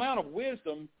 No amount of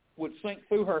wisdom would sink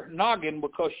through her noggin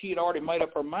because she had already made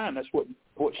up her mind. That's what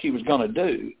she was going to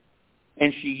do.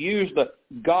 And she used the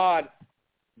God's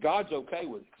okay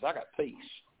with it because I got peace.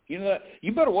 You know that?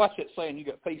 You better watch that saying you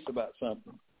got peace about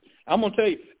something. I'm going to tell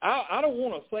you, I don't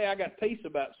want to say I got peace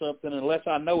about something unless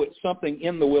I know it's something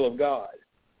in the will of God.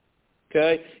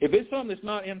 Okay? If it's something that's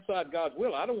not inside God's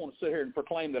will, I don't want to sit here and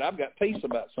proclaim that I've got peace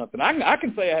about something. I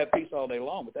can say I have peace all day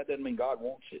long, but that doesn't mean God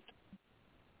wants it.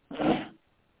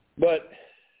 But,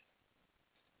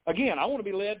 again, I want to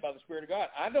be led by the Spirit of God.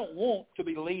 I don't want to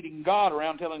be leading God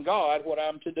around telling God what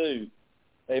I'm to do.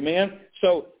 Amen?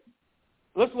 So,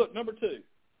 let's look, number 2.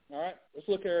 All right? Let's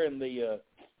look there in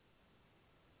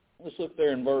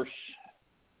verse,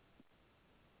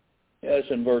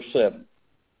 it's in verse 7.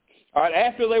 All right,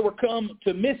 after they were come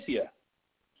to Mysia,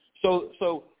 so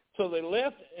they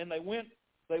left and they'd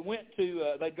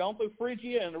gone through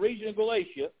Phrygia and the region of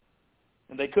Galatia,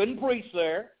 and they couldn't preach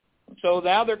there. So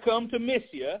now they're come to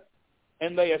Mysia,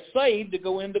 and they essayed to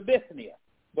go into Bithynia,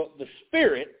 but the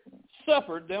Spirit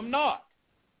suffered them not.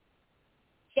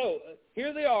 So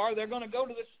here they are. They're going to go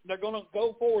to this. They're going to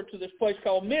go forward to this place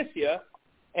called Mysia,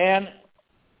 and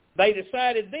they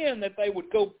decided then that they would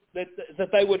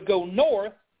go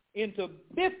north into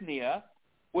Bithynia,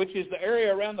 which is the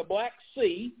area around the Black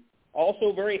Sea, also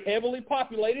a very heavily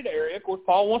populated area. Of course,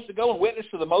 Paul wants to go and witness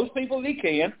to the most people that he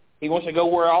can. He wants to go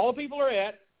where all the people are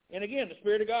at. And again, the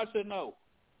Spirit of God said, no,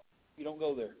 you don't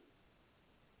go there.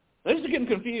 This is getting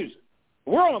confusing.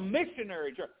 We're on a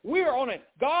missionary journey. We're on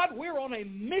a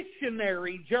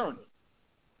missionary journey.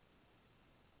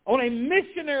 On a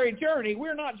missionary journey,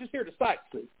 we're not just here to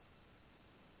sightsee.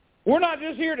 We're not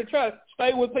just here to try to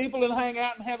stay with people and hang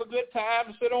out and have a good time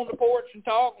and sit on the porch and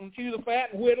talk and chew the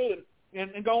fat and whittle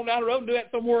and go on down the road and do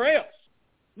that somewhere else.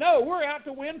 No, we're out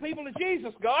to win people to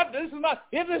Jesus. God, this is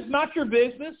not your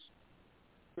business.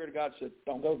 The Spirit of God said,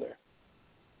 don't go there.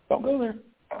 Don't go there.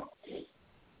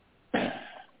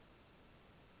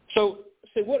 So,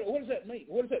 see, what does that mean?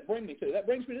 What does that bring me to? That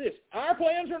brings me to this. Our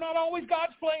plans are not always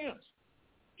God's plans,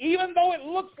 even though it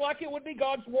looks like it would be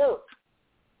God's work.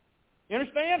 You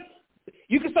understand?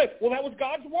 You can say, well, that was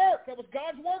God's work. That was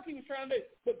God's work he was trying to do.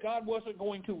 But God wasn't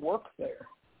going to work there.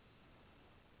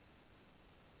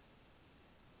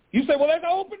 You say, well, there's an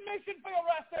open mission field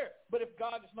right there. But if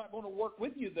God is not going to work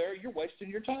with you there, you're wasting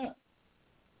your time.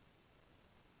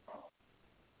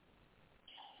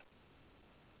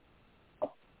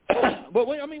 But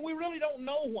we really don't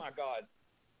know why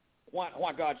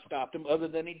God stopped him, other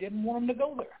than he didn't want him to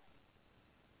go there.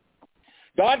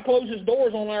 God closes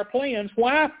doors on our plans.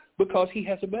 Why? Because he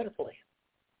has a better plan.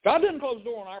 God doesn't close the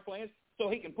door on our plans so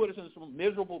he can put us in some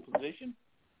miserable position.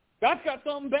 God's got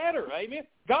something better, amen?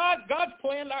 God's got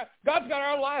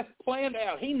our life planned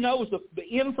out. He knows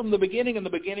the end from the beginning and the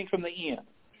beginning from the end.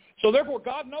 So therefore,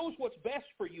 God knows what's best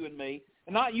for you and me,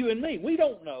 and not you and me. We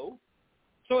don't know.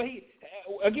 So we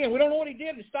don't know what he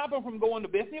did to stop him from going to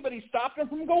Bithynia, but he stopped him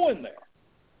from going there.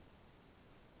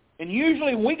 And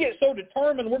usually when we get so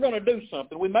determined we're going to do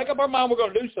something, we make up our mind we're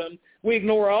going to do something, we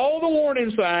ignore all the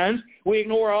warning signs, we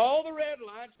ignore all the red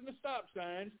lights and the stop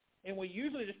signs, and we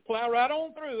usually just plow right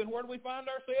on through, and where do we find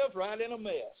ourselves? Right in a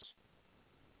mess.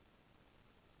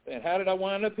 And how did I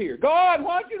wind up here? God,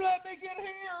 why don't you let me get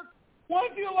here? Why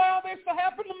don't you allow this to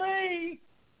happen to me?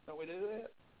 Don't we do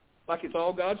that? Like it's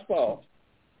all God's fault.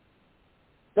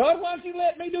 God, why don't you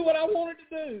let me do what I wanted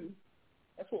to do?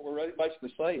 That's what we're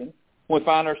basically saying when we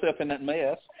find ourselves in that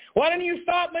mess. Why didn't you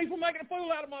stop me from making a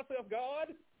fool out of myself, God?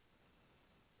 It's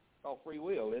all free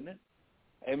will, isn't it?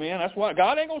 Amen. That's why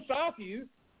God ain't going to stop you.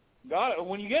 God,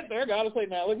 when you get there, God will say,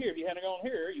 now look here, if you hadn't gone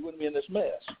here, you wouldn't be in this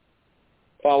mess.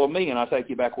 Follow me, and I'll take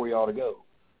you back where you ought to go.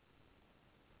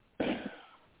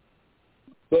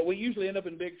 But we usually end up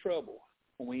in big trouble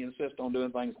when we insist on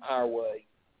doing things our way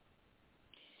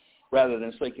rather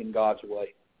than seeking God's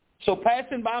way. So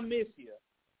passing by Mysia,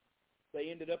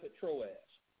 they ended up at Troas.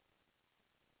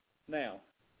 Now,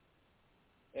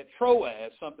 at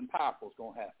Troas, something powerful is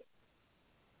going to happen.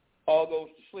 Paul goes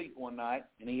to sleep one night,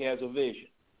 and he has a vision.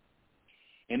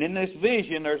 And in this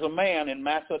vision, there's a man in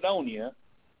Macedonia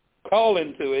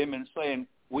calling to him and saying,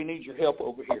 we need your help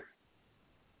over here.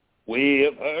 We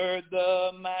have heard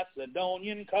the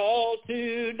Macedonian call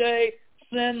today,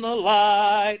 send the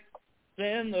light,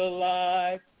 and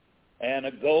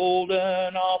a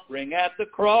golden offering at the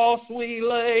cross we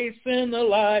lay, send the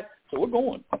light. So we're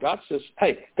going. God says,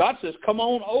 come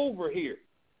on over here.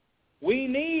 We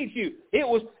need you.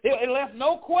 It left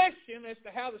no question as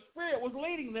to how the Spirit was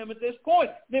leading them at this point.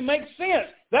 It makes sense.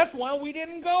 That's why we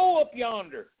didn't go up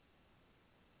yonder.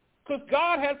 Because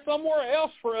God had somewhere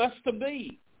else for us to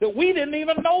be that we didn't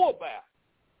even know about.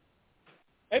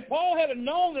 If Paul had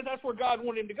known that that's where God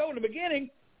wanted him to go in the beginning,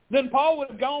 then Paul would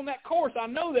have gone that course. I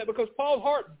know that because Paul's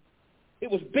heart,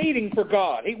 it was beating for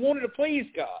God. He wanted to please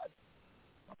God.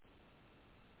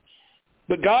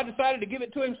 But God decided to give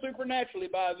it to him supernaturally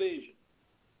by a vision.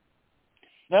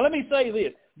 Now let me say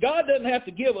this. God doesn't have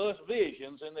to give us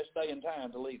visions in this day and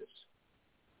time to lead us.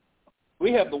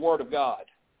 We have the Word of God.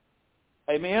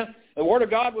 Amen? The Word of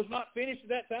God was not finished at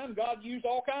that time. God used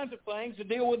all kinds of things to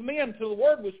deal with men until the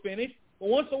Word was finished. But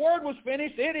once the Word was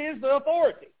finished, it is the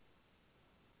authority.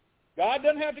 God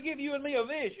doesn't have to give you and me a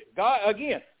vision. God,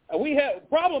 again,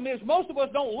 problem is most of us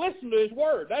don't listen to His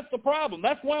Word. That's the problem.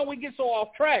 That's why we get so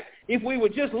off track. If we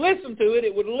would just listen to it,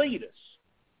 it would lead us.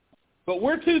 But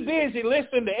we're too busy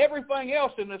listening to everything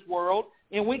else in this world,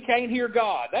 and we can't hear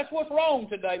God. That's what's wrong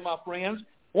today, my friends.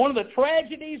 One of the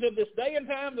tragedies of this day and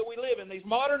time that we live in, these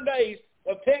modern days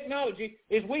of technology,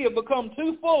 is we have become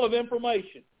too full of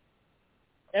information.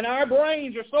 And our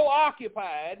brains are so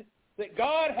occupied that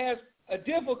God has a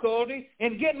difficulty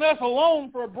in getting us alone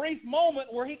for a brief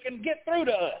moment where He can get through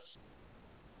to us.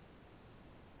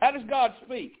 How does God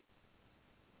speak?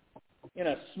 In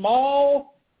a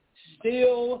small,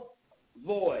 still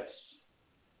voice.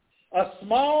 A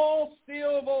small,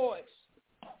 still voice.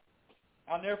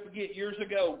 I'll never forget years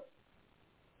ago,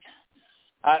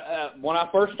 when I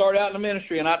first started out in the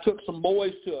ministry, and I took some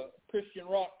boys to a Christian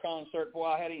rock concert before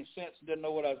I had any sense and didn't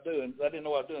know what I was doing. I didn't know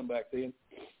what I was doing back then.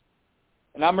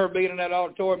 And I remember being in that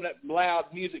auditorium, that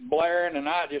loud music blaring, and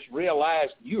I just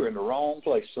realized, you're in the wrong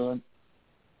place, son.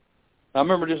 I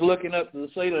remember just looking up to the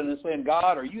ceiling and saying,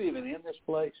 God, are you even in this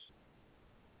place?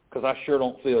 Because I sure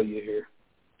don't feel you here.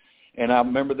 And I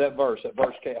remember that verse.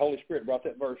 Holy Spirit brought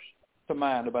that verse to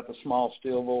mind about the small,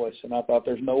 still voice. And I thought,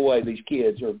 there's no way these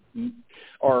kids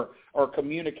are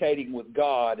communicating with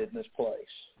God in this place.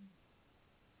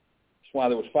 That's why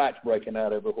there was fights breaking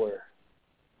out everywhere.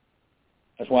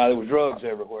 That's why there was drugs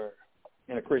everywhere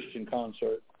in a Christian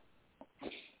concert.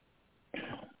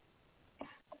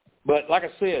 But like I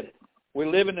said, we're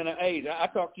living in an age. I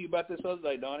talked to you about this other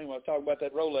day, Donnie, when I was talking about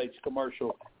that Rolex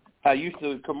commercial. How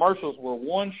commercials were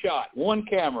one shot, one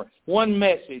camera, one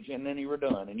message, and then you were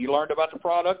done. And you learned about the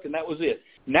product, and that was it.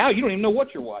 Now you don't even know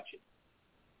what you're watching.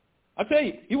 I tell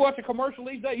you, you watch a commercial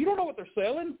these days, you don't know what they're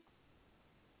selling.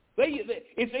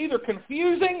 It's either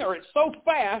confusing or it's so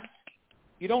fast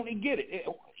you don't even get it.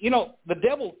 The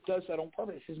devil does that on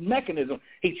purpose. It's his mechanism.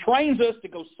 He trains us to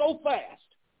go so fast,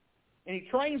 and he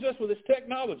trains us with this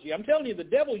technology. I'm telling you, the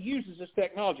devil uses this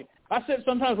technology. I sit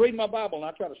sometimes reading my Bible, and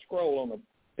I try to scroll on a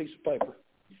piece of paper.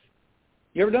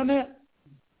 You ever done that?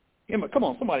 Come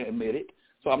on, somebody admit it.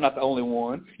 So I'm not the only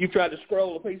one. You tried to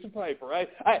scroll a piece of paper, right?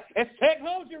 It's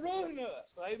technology ruining us.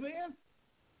 Amen?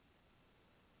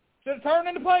 Instead of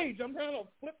turning the page, I'm trying to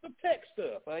flip the text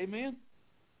up. Amen?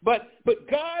 But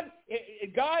God,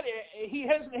 He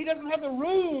doesn't have the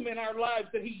room in our lives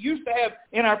that He used to have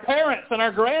in our parents' and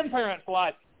our grandparents'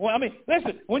 life. Well,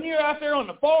 listen, when you're out there on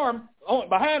the farm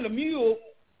behind a mule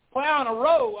plowing a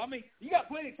row, you got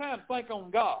plenty of time to think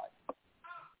on God.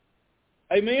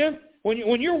 Amen? When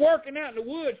you're working out in the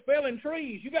woods felling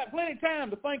trees, you got plenty of time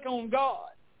to think on God.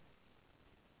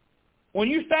 When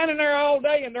you're standing there all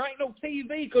day and there ain't no TV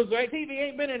because the TV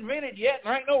ain't been invented yet and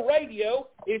there ain't no radio,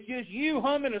 it's just you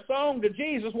humming a song to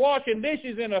Jesus, washing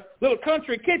dishes in a little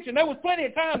country kitchen, there was plenty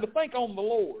of time to think on the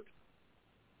Lord.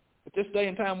 But this day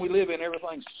and time we live in,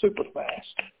 everything's super fast.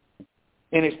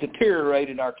 And it's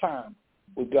deteriorated our time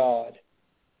with God.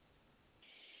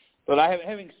 But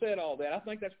having said all that, I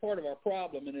think that's part of our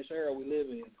problem in this era we live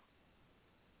in.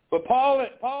 But Paul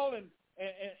and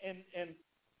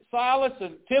Silas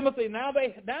and Timothy, now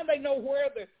they know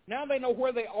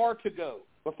where they are to go.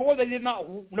 Before they did not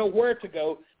know where to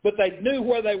go, but they knew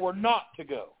where they were not to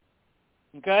go.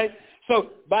 Okay? So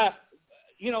God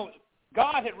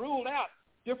had ruled out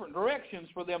different directions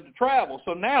for them to travel.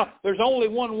 So now there's only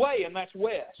one way, and that's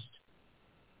west.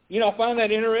 I find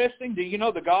that interesting. Do you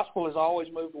know the gospel has always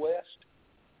moved west?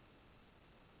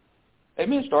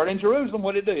 Amen. Started in Jerusalem.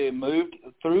 What did it do? It moved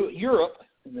through Europe,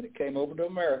 and then it came over to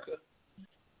America.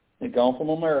 It gone from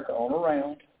America on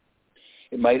around.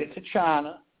 It made it to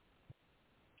China.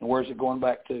 And where's it going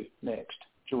back to next?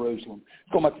 Jerusalem.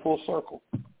 It's going to make a full circle.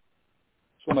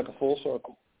 It's going to make a full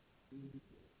circle. The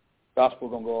gospel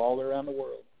is going to go all the way around the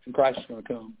world. And Christ is going to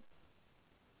come.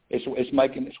 It's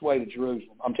making its way to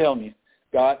Jerusalem. I'm telling you,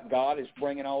 God is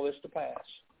bringing all this to pass.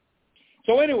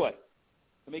 So anyway,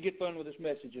 Let me get fun with this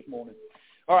message this morning.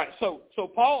 All right, so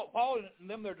Paul and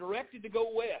them, they're directed to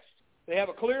go west. They have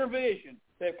a clear vision.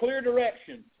 They have clear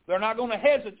direction. They're not going to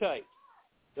hesitate.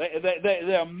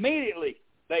 They immediately,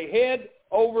 they head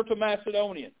over to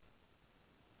Macedonia.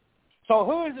 So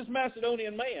who is this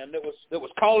Macedonian man that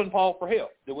was calling Paul for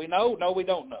help? Do we know? No, we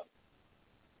don't know.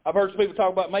 I've heard some people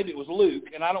talk about maybe it was Luke,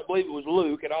 and I don't believe it was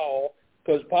Luke at all,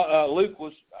 because Luke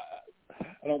was,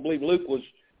 I don't believe Luke was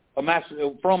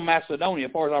from Macedonia,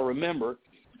 as far as I remember.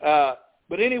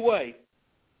 But anyway,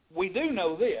 we do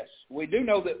know this. We do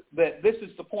know that this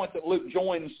is the point that Luke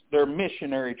joins their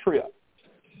missionary trip.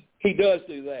 He does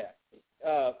do that.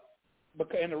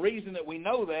 And the reason that we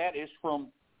know that is from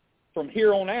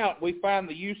here on out, we find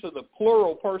the use of the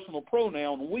plural personal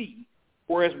pronoun we,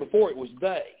 whereas before it was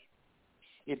they.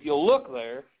 If you'll look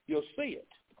there, you'll see it.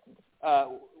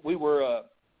 We were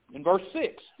in verse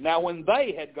 6. Now when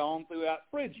they had gone throughout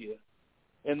Phrygia,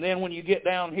 and then when you get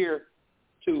down here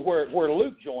to where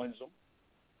Luke joins them,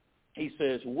 he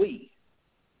says we.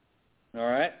 All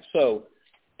right? So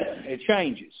it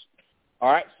changes.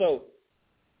 All right? So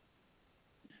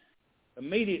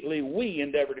immediately we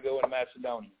endeavored to go into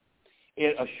Macedonia,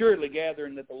 assuredly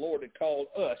gathering that the Lord had called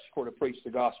us for to preach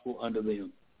the gospel unto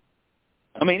them.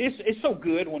 I mean, it's so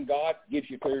good when God gives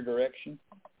you clear direction.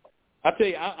 I tell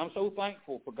you, I'm so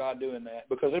thankful for God doing that,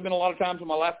 because there have been a lot of times in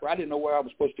my life where I didn't know where I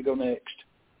was supposed to go next.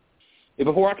 And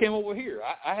before I came over here,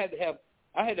 I had to have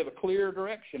a clear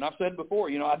direction. I've said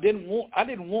before, I didn't want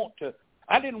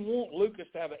Lucas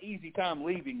to have an easy time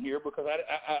leaving here, because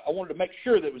I wanted to make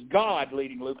sure that it was God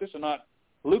leading Lucas and not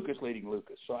Lucas leading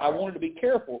Lucas. So I wanted to be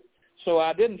careful, so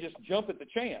I didn't just jump at the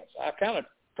chance. I kind of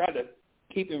tried to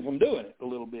keep him from doing it a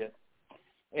little bit.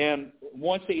 And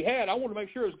once he had, I wanted to make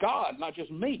sure it was God, not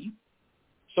just me.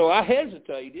 So I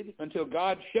hesitated until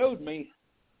God showed me,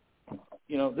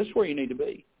 this is where you need to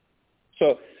be.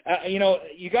 So,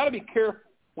 you got to be careful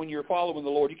when you're following the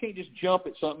Lord. You can't just jump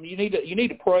at something. You need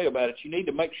to pray about it. You need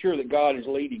to make sure that God is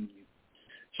leading you.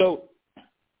 So,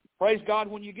 praise God,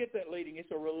 when you get that leading,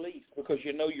 it's a relief, because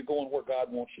you know you're going where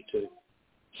God wants you to.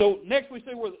 So next we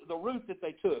see where the route that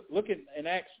they took. Look in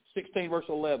Acts 16, verse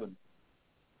 11.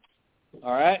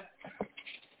 All right?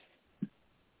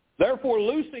 Therefore,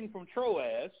 loosing from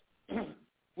Troas,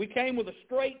 we came with a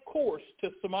straight course to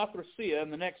Samothracia,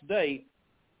 and the next day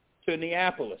to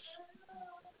Neapolis.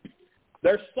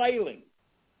 They're sailing.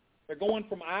 They're going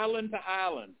from island to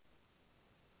island.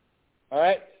 All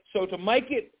right? So to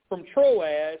make it from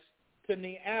Troas to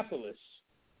Neapolis,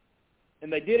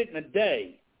 and they did it in a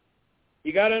day.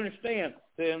 You got to understand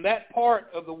that in that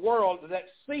part of the world, that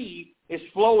sea is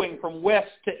flowing from west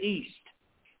to east.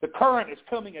 The current is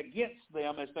coming against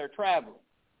them as they're traveling.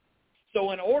 So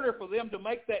in order for them to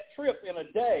make that trip in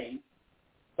a day,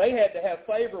 they had to have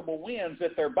favorable winds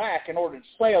at their back in order to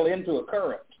sail into a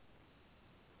current.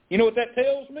 You know what that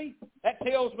tells me? That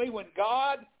tells me when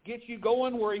God gets you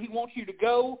going where he wants you to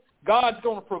go, God's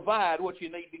going to provide what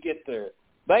you need to get there.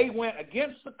 They went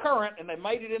against the current, and they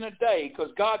made it in a day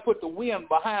because God put the wind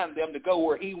behind them to go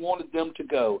where he wanted them to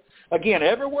go. Again,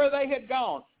 everywhere they had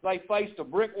gone, they faced a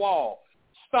brick wall.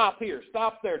 Stop here,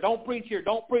 stop there, don't preach here,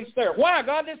 don't preach there. Why,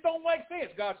 God? This don't make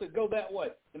sense. God said, go that way,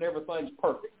 and everything's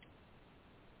perfect.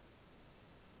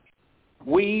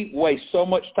 We waste so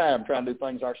much time trying to do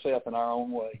things ourselves in our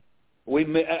own way.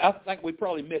 I think we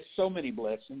probably miss so many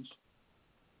blessings.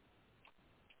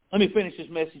 Let me finish this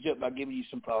message up by giving you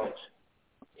some thoughts.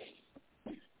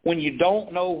 When you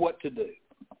don't know what to do,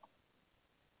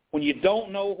 when you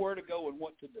don't know where to go and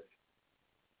what to do,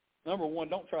 number one,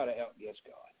 don't try to outguess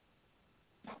God.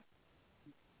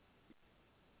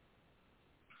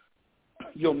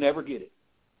 You'll never get it.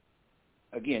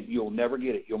 Again, you'll never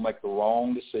get it. You'll make the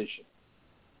wrong decision.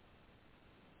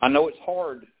 I know it's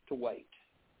hard to wait,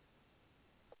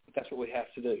 but that's what we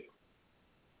have to do.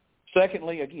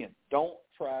 Secondly, again, don't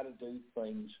try to do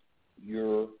things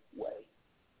your way.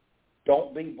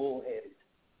 Don't be bullheaded.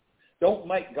 Don't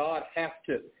make God have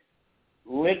to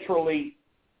literally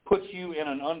put you in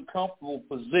an uncomfortable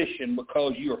position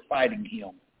because you are fighting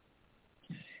him.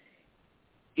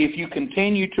 If you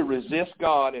continue to resist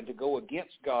God and to go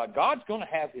against God, God's going to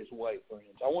have his way,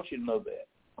 friends. I want you to know that.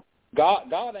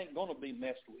 God ain't going to be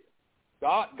messed with.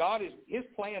 God is, his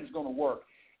plan is going to work.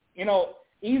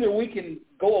 Either we can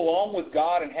go along with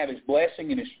God and have his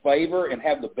blessing and his favor and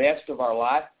have the best of our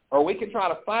life, or we can try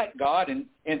to fight God, and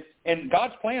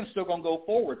God's plan is still going to go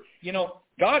forward.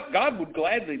 God would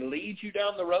gladly lead you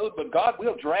down the road, but God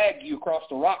will drag you across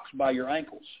the rocks by your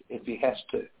ankles if he has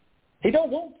to. He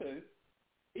don't want to,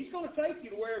 He's going to take you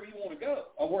to wherever you want to go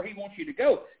or where he wants you to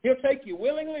go. He'll take you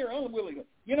willingly or unwillingly.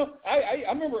 You know, I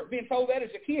remember being told that as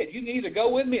a kid. You can either go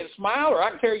with me and smile or I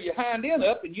can tear your hind end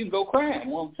up and you can go crying.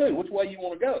 One, two. Which way you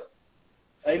want to go?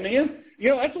 Amen?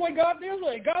 You know, that's the way God deals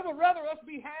with it. God would rather us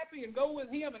be happy and go with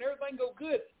him and everything go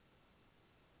good.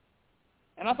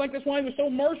 And I think that's why he was so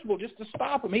merciful, just to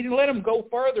stop him. He didn't let him go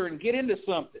further and get into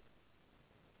something.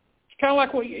 Kind of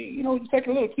like when, you take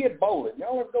a little kid bowling.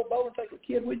 Y'all ever go bowling, take a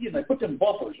kid with you, and they put them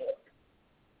bumpers up.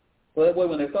 So that way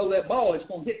when they throw that ball, it's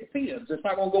going to hit the pins. It's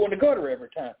not going to go in the gutter every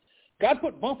time. God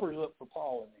put bumpers up for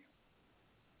Paul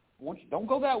in there. Don't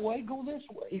go that way, go this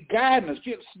way. He's guiding us.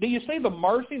 Do you see the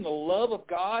mercy and the love of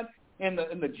God and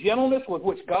the gentleness with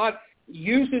which God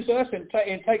uses us and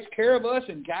takes care of us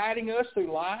and guiding us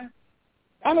through life?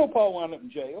 I know Paul wound up in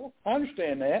jail. I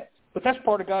understand that. But that's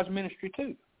part of God's ministry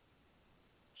too.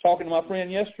 Talking to my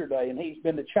friend yesterday, and he's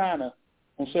been to China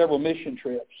on several mission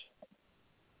trips,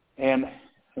 and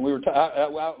we were. I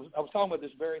was talking about this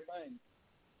very thing,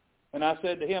 and I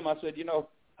said to him, I said,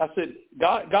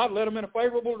 God led them in a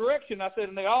favorable direction. I said,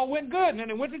 and they all went good, and then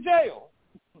they went to jail.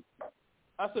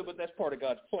 I said, but that's part of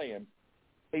God's plan.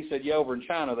 He said, yeah, over in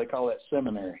China they call that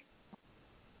seminary.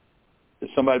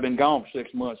 If somebody had been gone for 6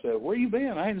 months, said, where you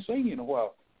been? I hadn't seen you in a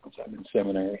while. I've been in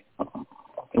seminary.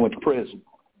 He went to prison.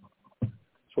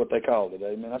 That's what they called it,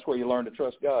 amen. That's where you learn to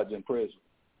trust God's in prison.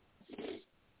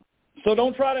 So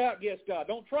don't try to outguess God.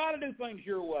 Don't try to do things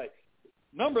your way.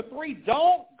 Number 3,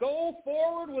 don't go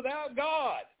forward without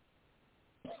God.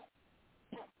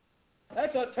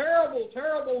 That's a terrible,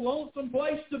 terrible, lonesome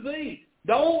place to be.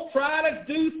 Don't try to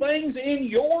do things in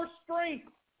your strength.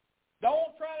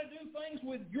 Don't try to do things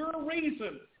with your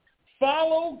reason.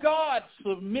 Follow God.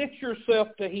 Submit yourself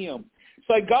to him.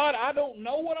 Say, God, I don't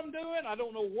know what I'm doing. I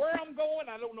don't know where I'm going.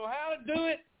 I don't know how to do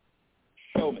it.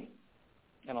 Show me,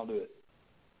 and I'll do it.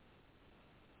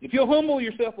 If you'll humble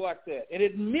yourself like that and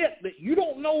admit that you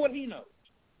don't know what he knows,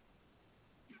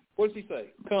 what does he say?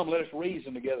 Come, let us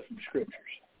reason together from the Scriptures.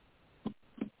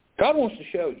 God wants to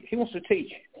show you. He wants to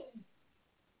teach you.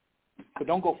 But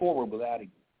don't go forward without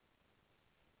him.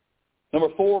 Number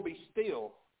 4, be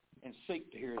still and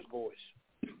seek to hear his voice.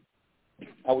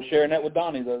 I was sharing that with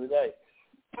Donnie the other day.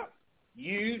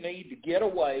 You need to get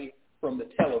away from the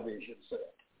television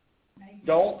set.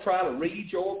 Don't try to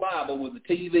read your Bible with the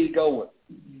TV going.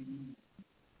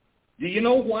 Do you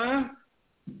know why?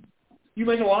 You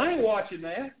may say, well, I ain't watching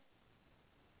that.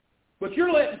 But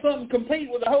you're letting something compete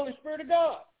with the Holy Spirit of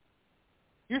God.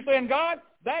 You're saying, God,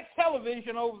 that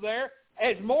television over there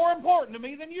is more important to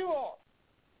me than you are.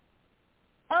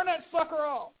 Turn that sucker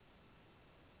off.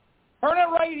 Turn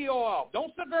that radio off.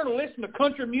 Don't sit there and listen to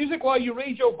country music while you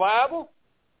read your Bible.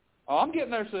 Oh, I'm getting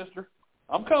there, sister.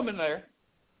 I'm coming there.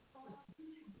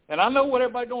 And I know what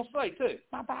everybody's going to say, too.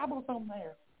 My Bible's on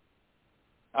there.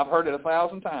 I've heard it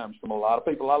 1,000 times from a lot of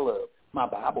people I love. My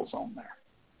Bible's on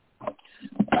there.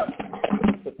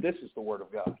 But this is the Word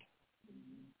of God.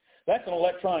 That's an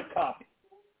electronic copy.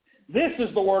 This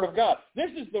is the Word of God.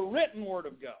 This is the written Word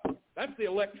of God. That's the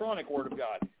electronic Word of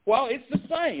God. Well, it's the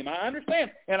same. I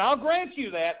understand. And I'll grant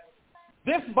you that.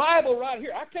 This Bible right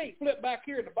here, I can't flip back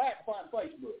here in the back and find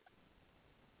Facebook.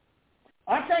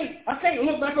 I can't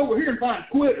look back over here and find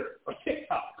Twitter or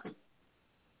TikTok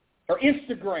or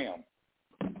Instagram.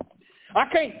 I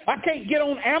can't get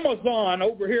on Amazon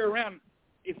over here around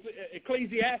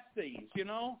Ecclesiastes,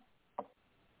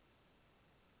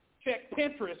 Check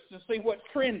Pinterest and see what's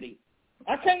trendy.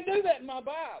 I can't do that in my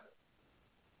Bible.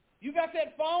 You got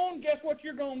that phone, guess what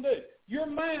you're going to do? Your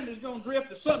mind is going to drift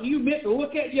to something you meant to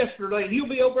look at yesterday, and you'll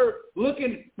be over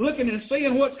looking and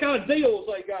seeing what kind of deals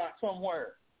they got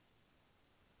somewhere.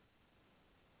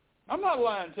 I'm not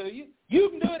lying to you. You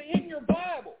can do it in your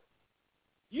Bible.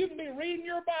 You can be reading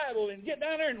your Bible and get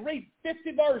down there and read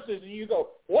 50 verses, and you go,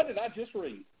 what did I just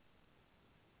read?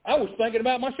 I was thinking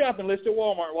about my shopping list at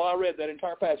Walmart while I read that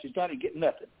entire passage, trying to get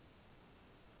nothing.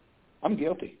 I'm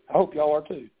guilty. I hope y'all are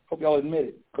too. Hope y'all admit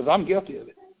it, because I'm guilty of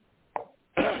it.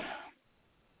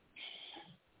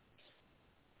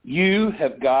 You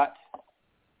have got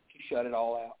to shut it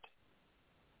all out.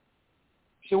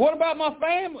 So what about my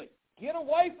family? Get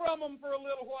away from them for a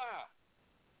little while.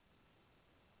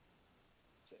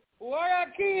 Well, I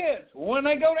got kids. When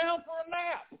they go down for a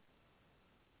nap,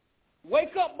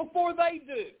 wake up before they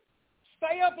do.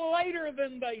 Stay up later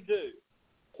than they do.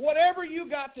 Whatever you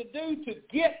got to do to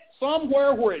get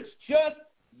somewhere where it's just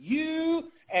you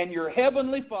and your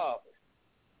heavenly Father.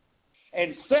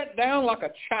 And sit down like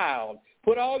a child.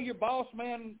 Put all your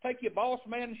take your boss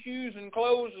man shoes and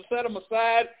clothes and set them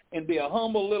aside and be a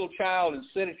humble little child and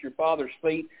sit at your Father's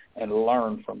feet and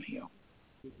learn from him.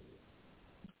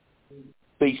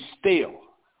 Be still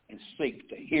and seek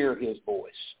to hear his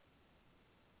voice.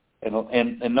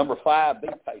 And number 5, be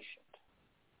patient.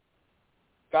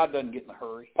 God doesn't get in a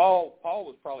hurry. Paul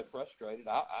was probably frustrated.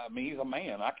 I mean, he's a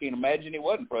man. I can't imagine he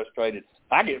wasn't frustrated.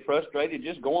 I get frustrated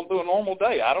just going through a normal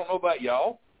day. I don't know about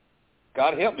y'all.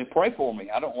 God help me, pray for me.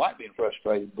 I don't like being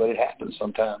frustrated, but it happens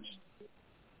sometimes.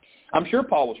 I'm sure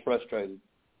Paul was frustrated.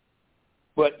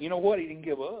 But you know what? He didn't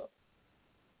give up.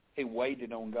 He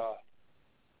waited on God.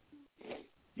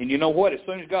 And you know what? As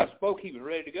soon as God spoke, he was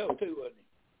ready to go too, wasn't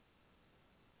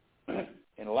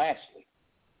he? And lastly,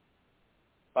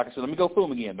 like I said, let me go through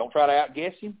them again. Don't try to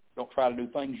outguess him. Don't try to do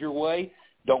things your way.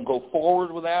 Don't go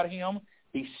forward without him.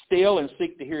 Be still and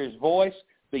seek to hear his voice.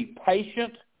 Be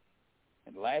patient.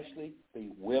 And lastly,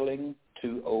 be willing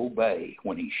to obey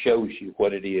when he shows you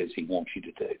what it is he wants you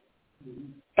to do.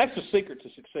 That's the secret to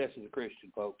success as a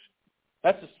Christian, folks.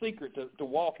 That's the secret to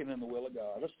walking in the will of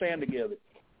God. Let's stand together.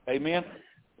 Amen.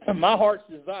 My heart's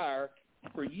desire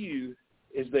for you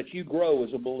is that you grow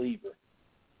as a believer.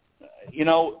 You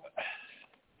know,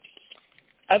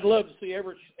 I'd love to see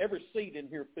every seat in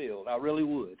here filled. I really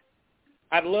would.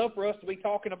 I'd love for us to be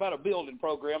talking about a building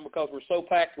program because we're so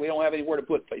packed we don't have anywhere to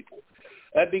put people.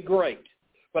 That'd be great.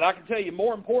 But I can tell you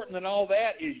more important than all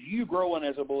that is you growing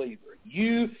as a believer.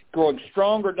 You growing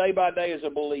stronger day by day as a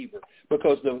believer.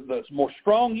 Because the more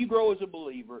strong you grow as a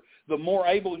believer, the more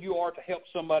able you are to help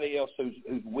somebody else who's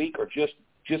weak or just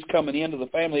coming into the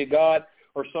family of God,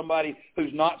 or somebody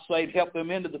who's not saved, help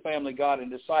them into the family of God and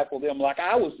disciple them like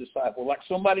I was discipled, like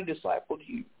somebody discipled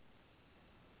you.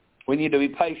 We need to be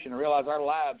patient and realize our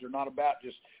lives are not about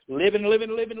just living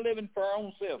for our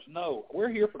own selves. No, we're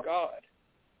here for God.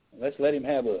 Let's let him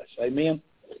have us. Amen.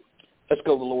 Let's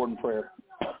go to the Lord in prayer.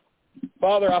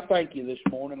 Father, I thank you this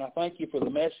morning. I thank you for the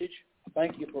message. I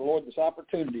thank you for, Lord, this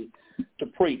opportunity to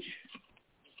preach.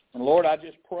 And, Lord, I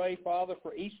just pray, Father,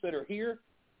 for each that are here.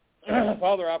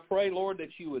 Father, I pray, Lord,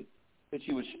 that you would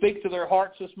speak to their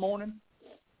hearts this morning.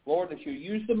 Lord, that you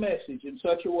use the message in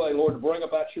such a way, Lord, to bring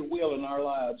about your will in our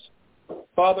lives.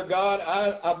 Father God,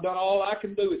 I've done all I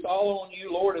can do. It's all on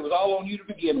you, Lord. It was all on you to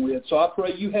begin with. So I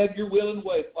pray you have your will and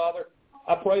way, Father.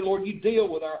 I pray, Lord, you deal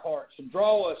with our hearts and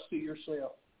draw us to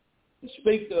yourself and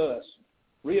speak to us.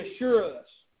 Reassure us.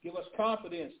 Give us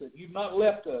confidence that you've not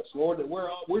left us, Lord, that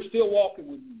we're still walking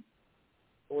with you.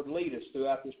 Lord, lead us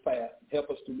throughout this path and help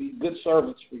us to be good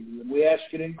servants for you. And we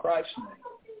ask it in Christ's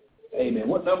name. Amen.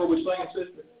 What number are we singing,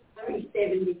 sister?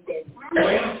 77.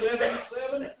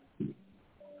 77.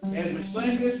 As we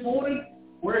sing this morning,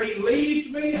 where he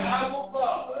leads me, I will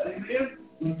follow. Amen.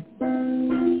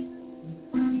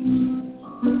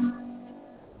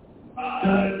 I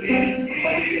can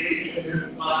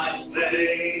hear my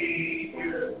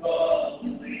Savior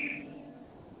calling.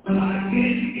 I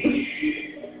can hear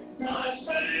my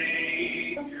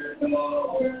Savior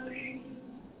calling.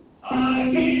 I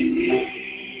can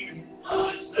hear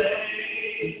my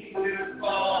Savior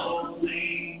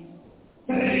calling.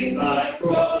 Take my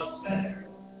cross and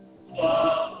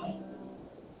follow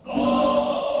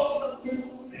all of me.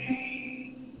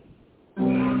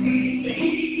 Where he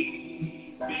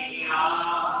leads me, I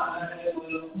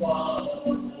will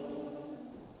follow.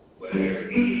 Where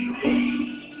he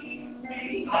leads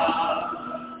me, I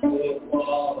will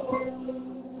follow.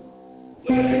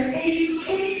 Where he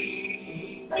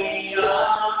leads me, I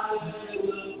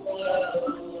will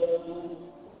follow.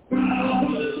 I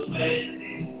will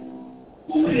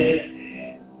with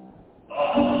him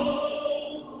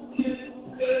all the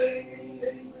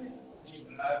way.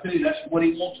 I tell you, that's what he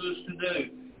wants us to do.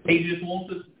 He just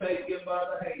wants us to take him by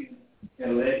the hand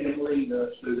and let him lead us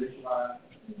through this life.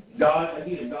 God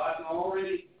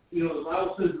already, the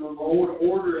Bible says, the Lord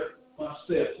order my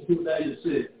steps. That's what David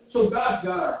said. So God's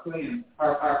got our plan,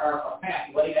 our path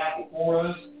laid out before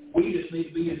us. We just need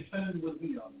to be in tune with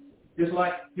him. Just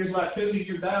like tuning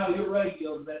your dial, your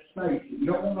radio to that station. You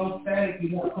don't want no static,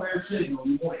 you want a clear signal.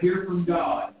 You want to hear from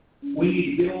God. We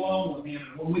need to get along with him.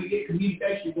 And when we get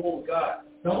communication going with God,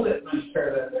 don't let things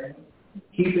tear that down.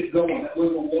 Keep it going. That way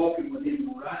we're walking with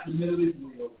him right in the middle of his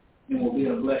will, and we'll be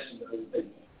a blessing to other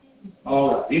people.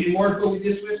 All right. Any words before we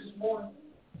dismiss this morning?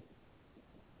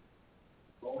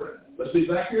 All right. Let's be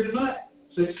back here tonight,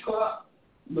 6 o'clock.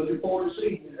 Looking forward to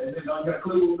seeing you. And then I got a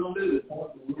clue what we're going to do this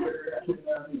morning. We'll figure it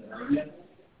out. Amen.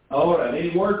 All right.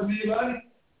 Any word from anybody?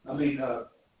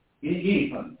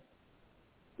 Anything.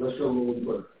 Let's go to the Lord's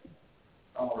Word.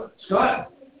 All right.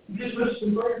 Scott, you just listen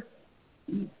some prayer.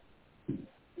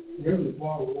 Heavenly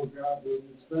Father, Lord God, we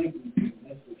just thank you for the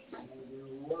message of your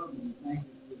word, and thank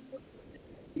you for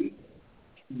the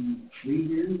and be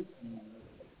here.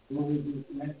 Lord, we just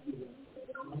ask you to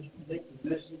take the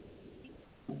message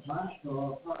Christ to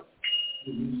our hearts.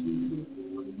 That we see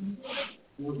people,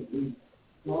 Lord, that we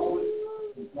follow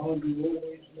it and follow you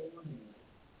always, Lord.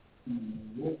 And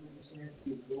Lord, we just ask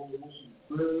you to go with us in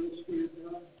prayer this year,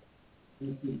 God.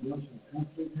 Thank you for blessing the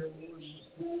country here, Lord, in this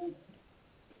time.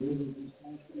 Lord, we just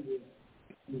ask you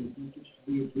to just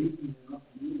be a beacon in our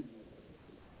community.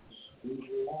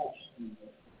 We're lost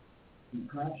in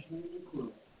Christ's name we pray.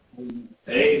 Amen.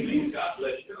 Amen. God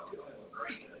bless you. You'll have a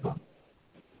great day.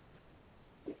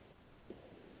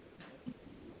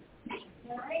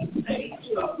 Hey,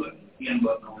 stop looking.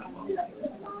 Button on that one.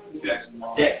 Jackson.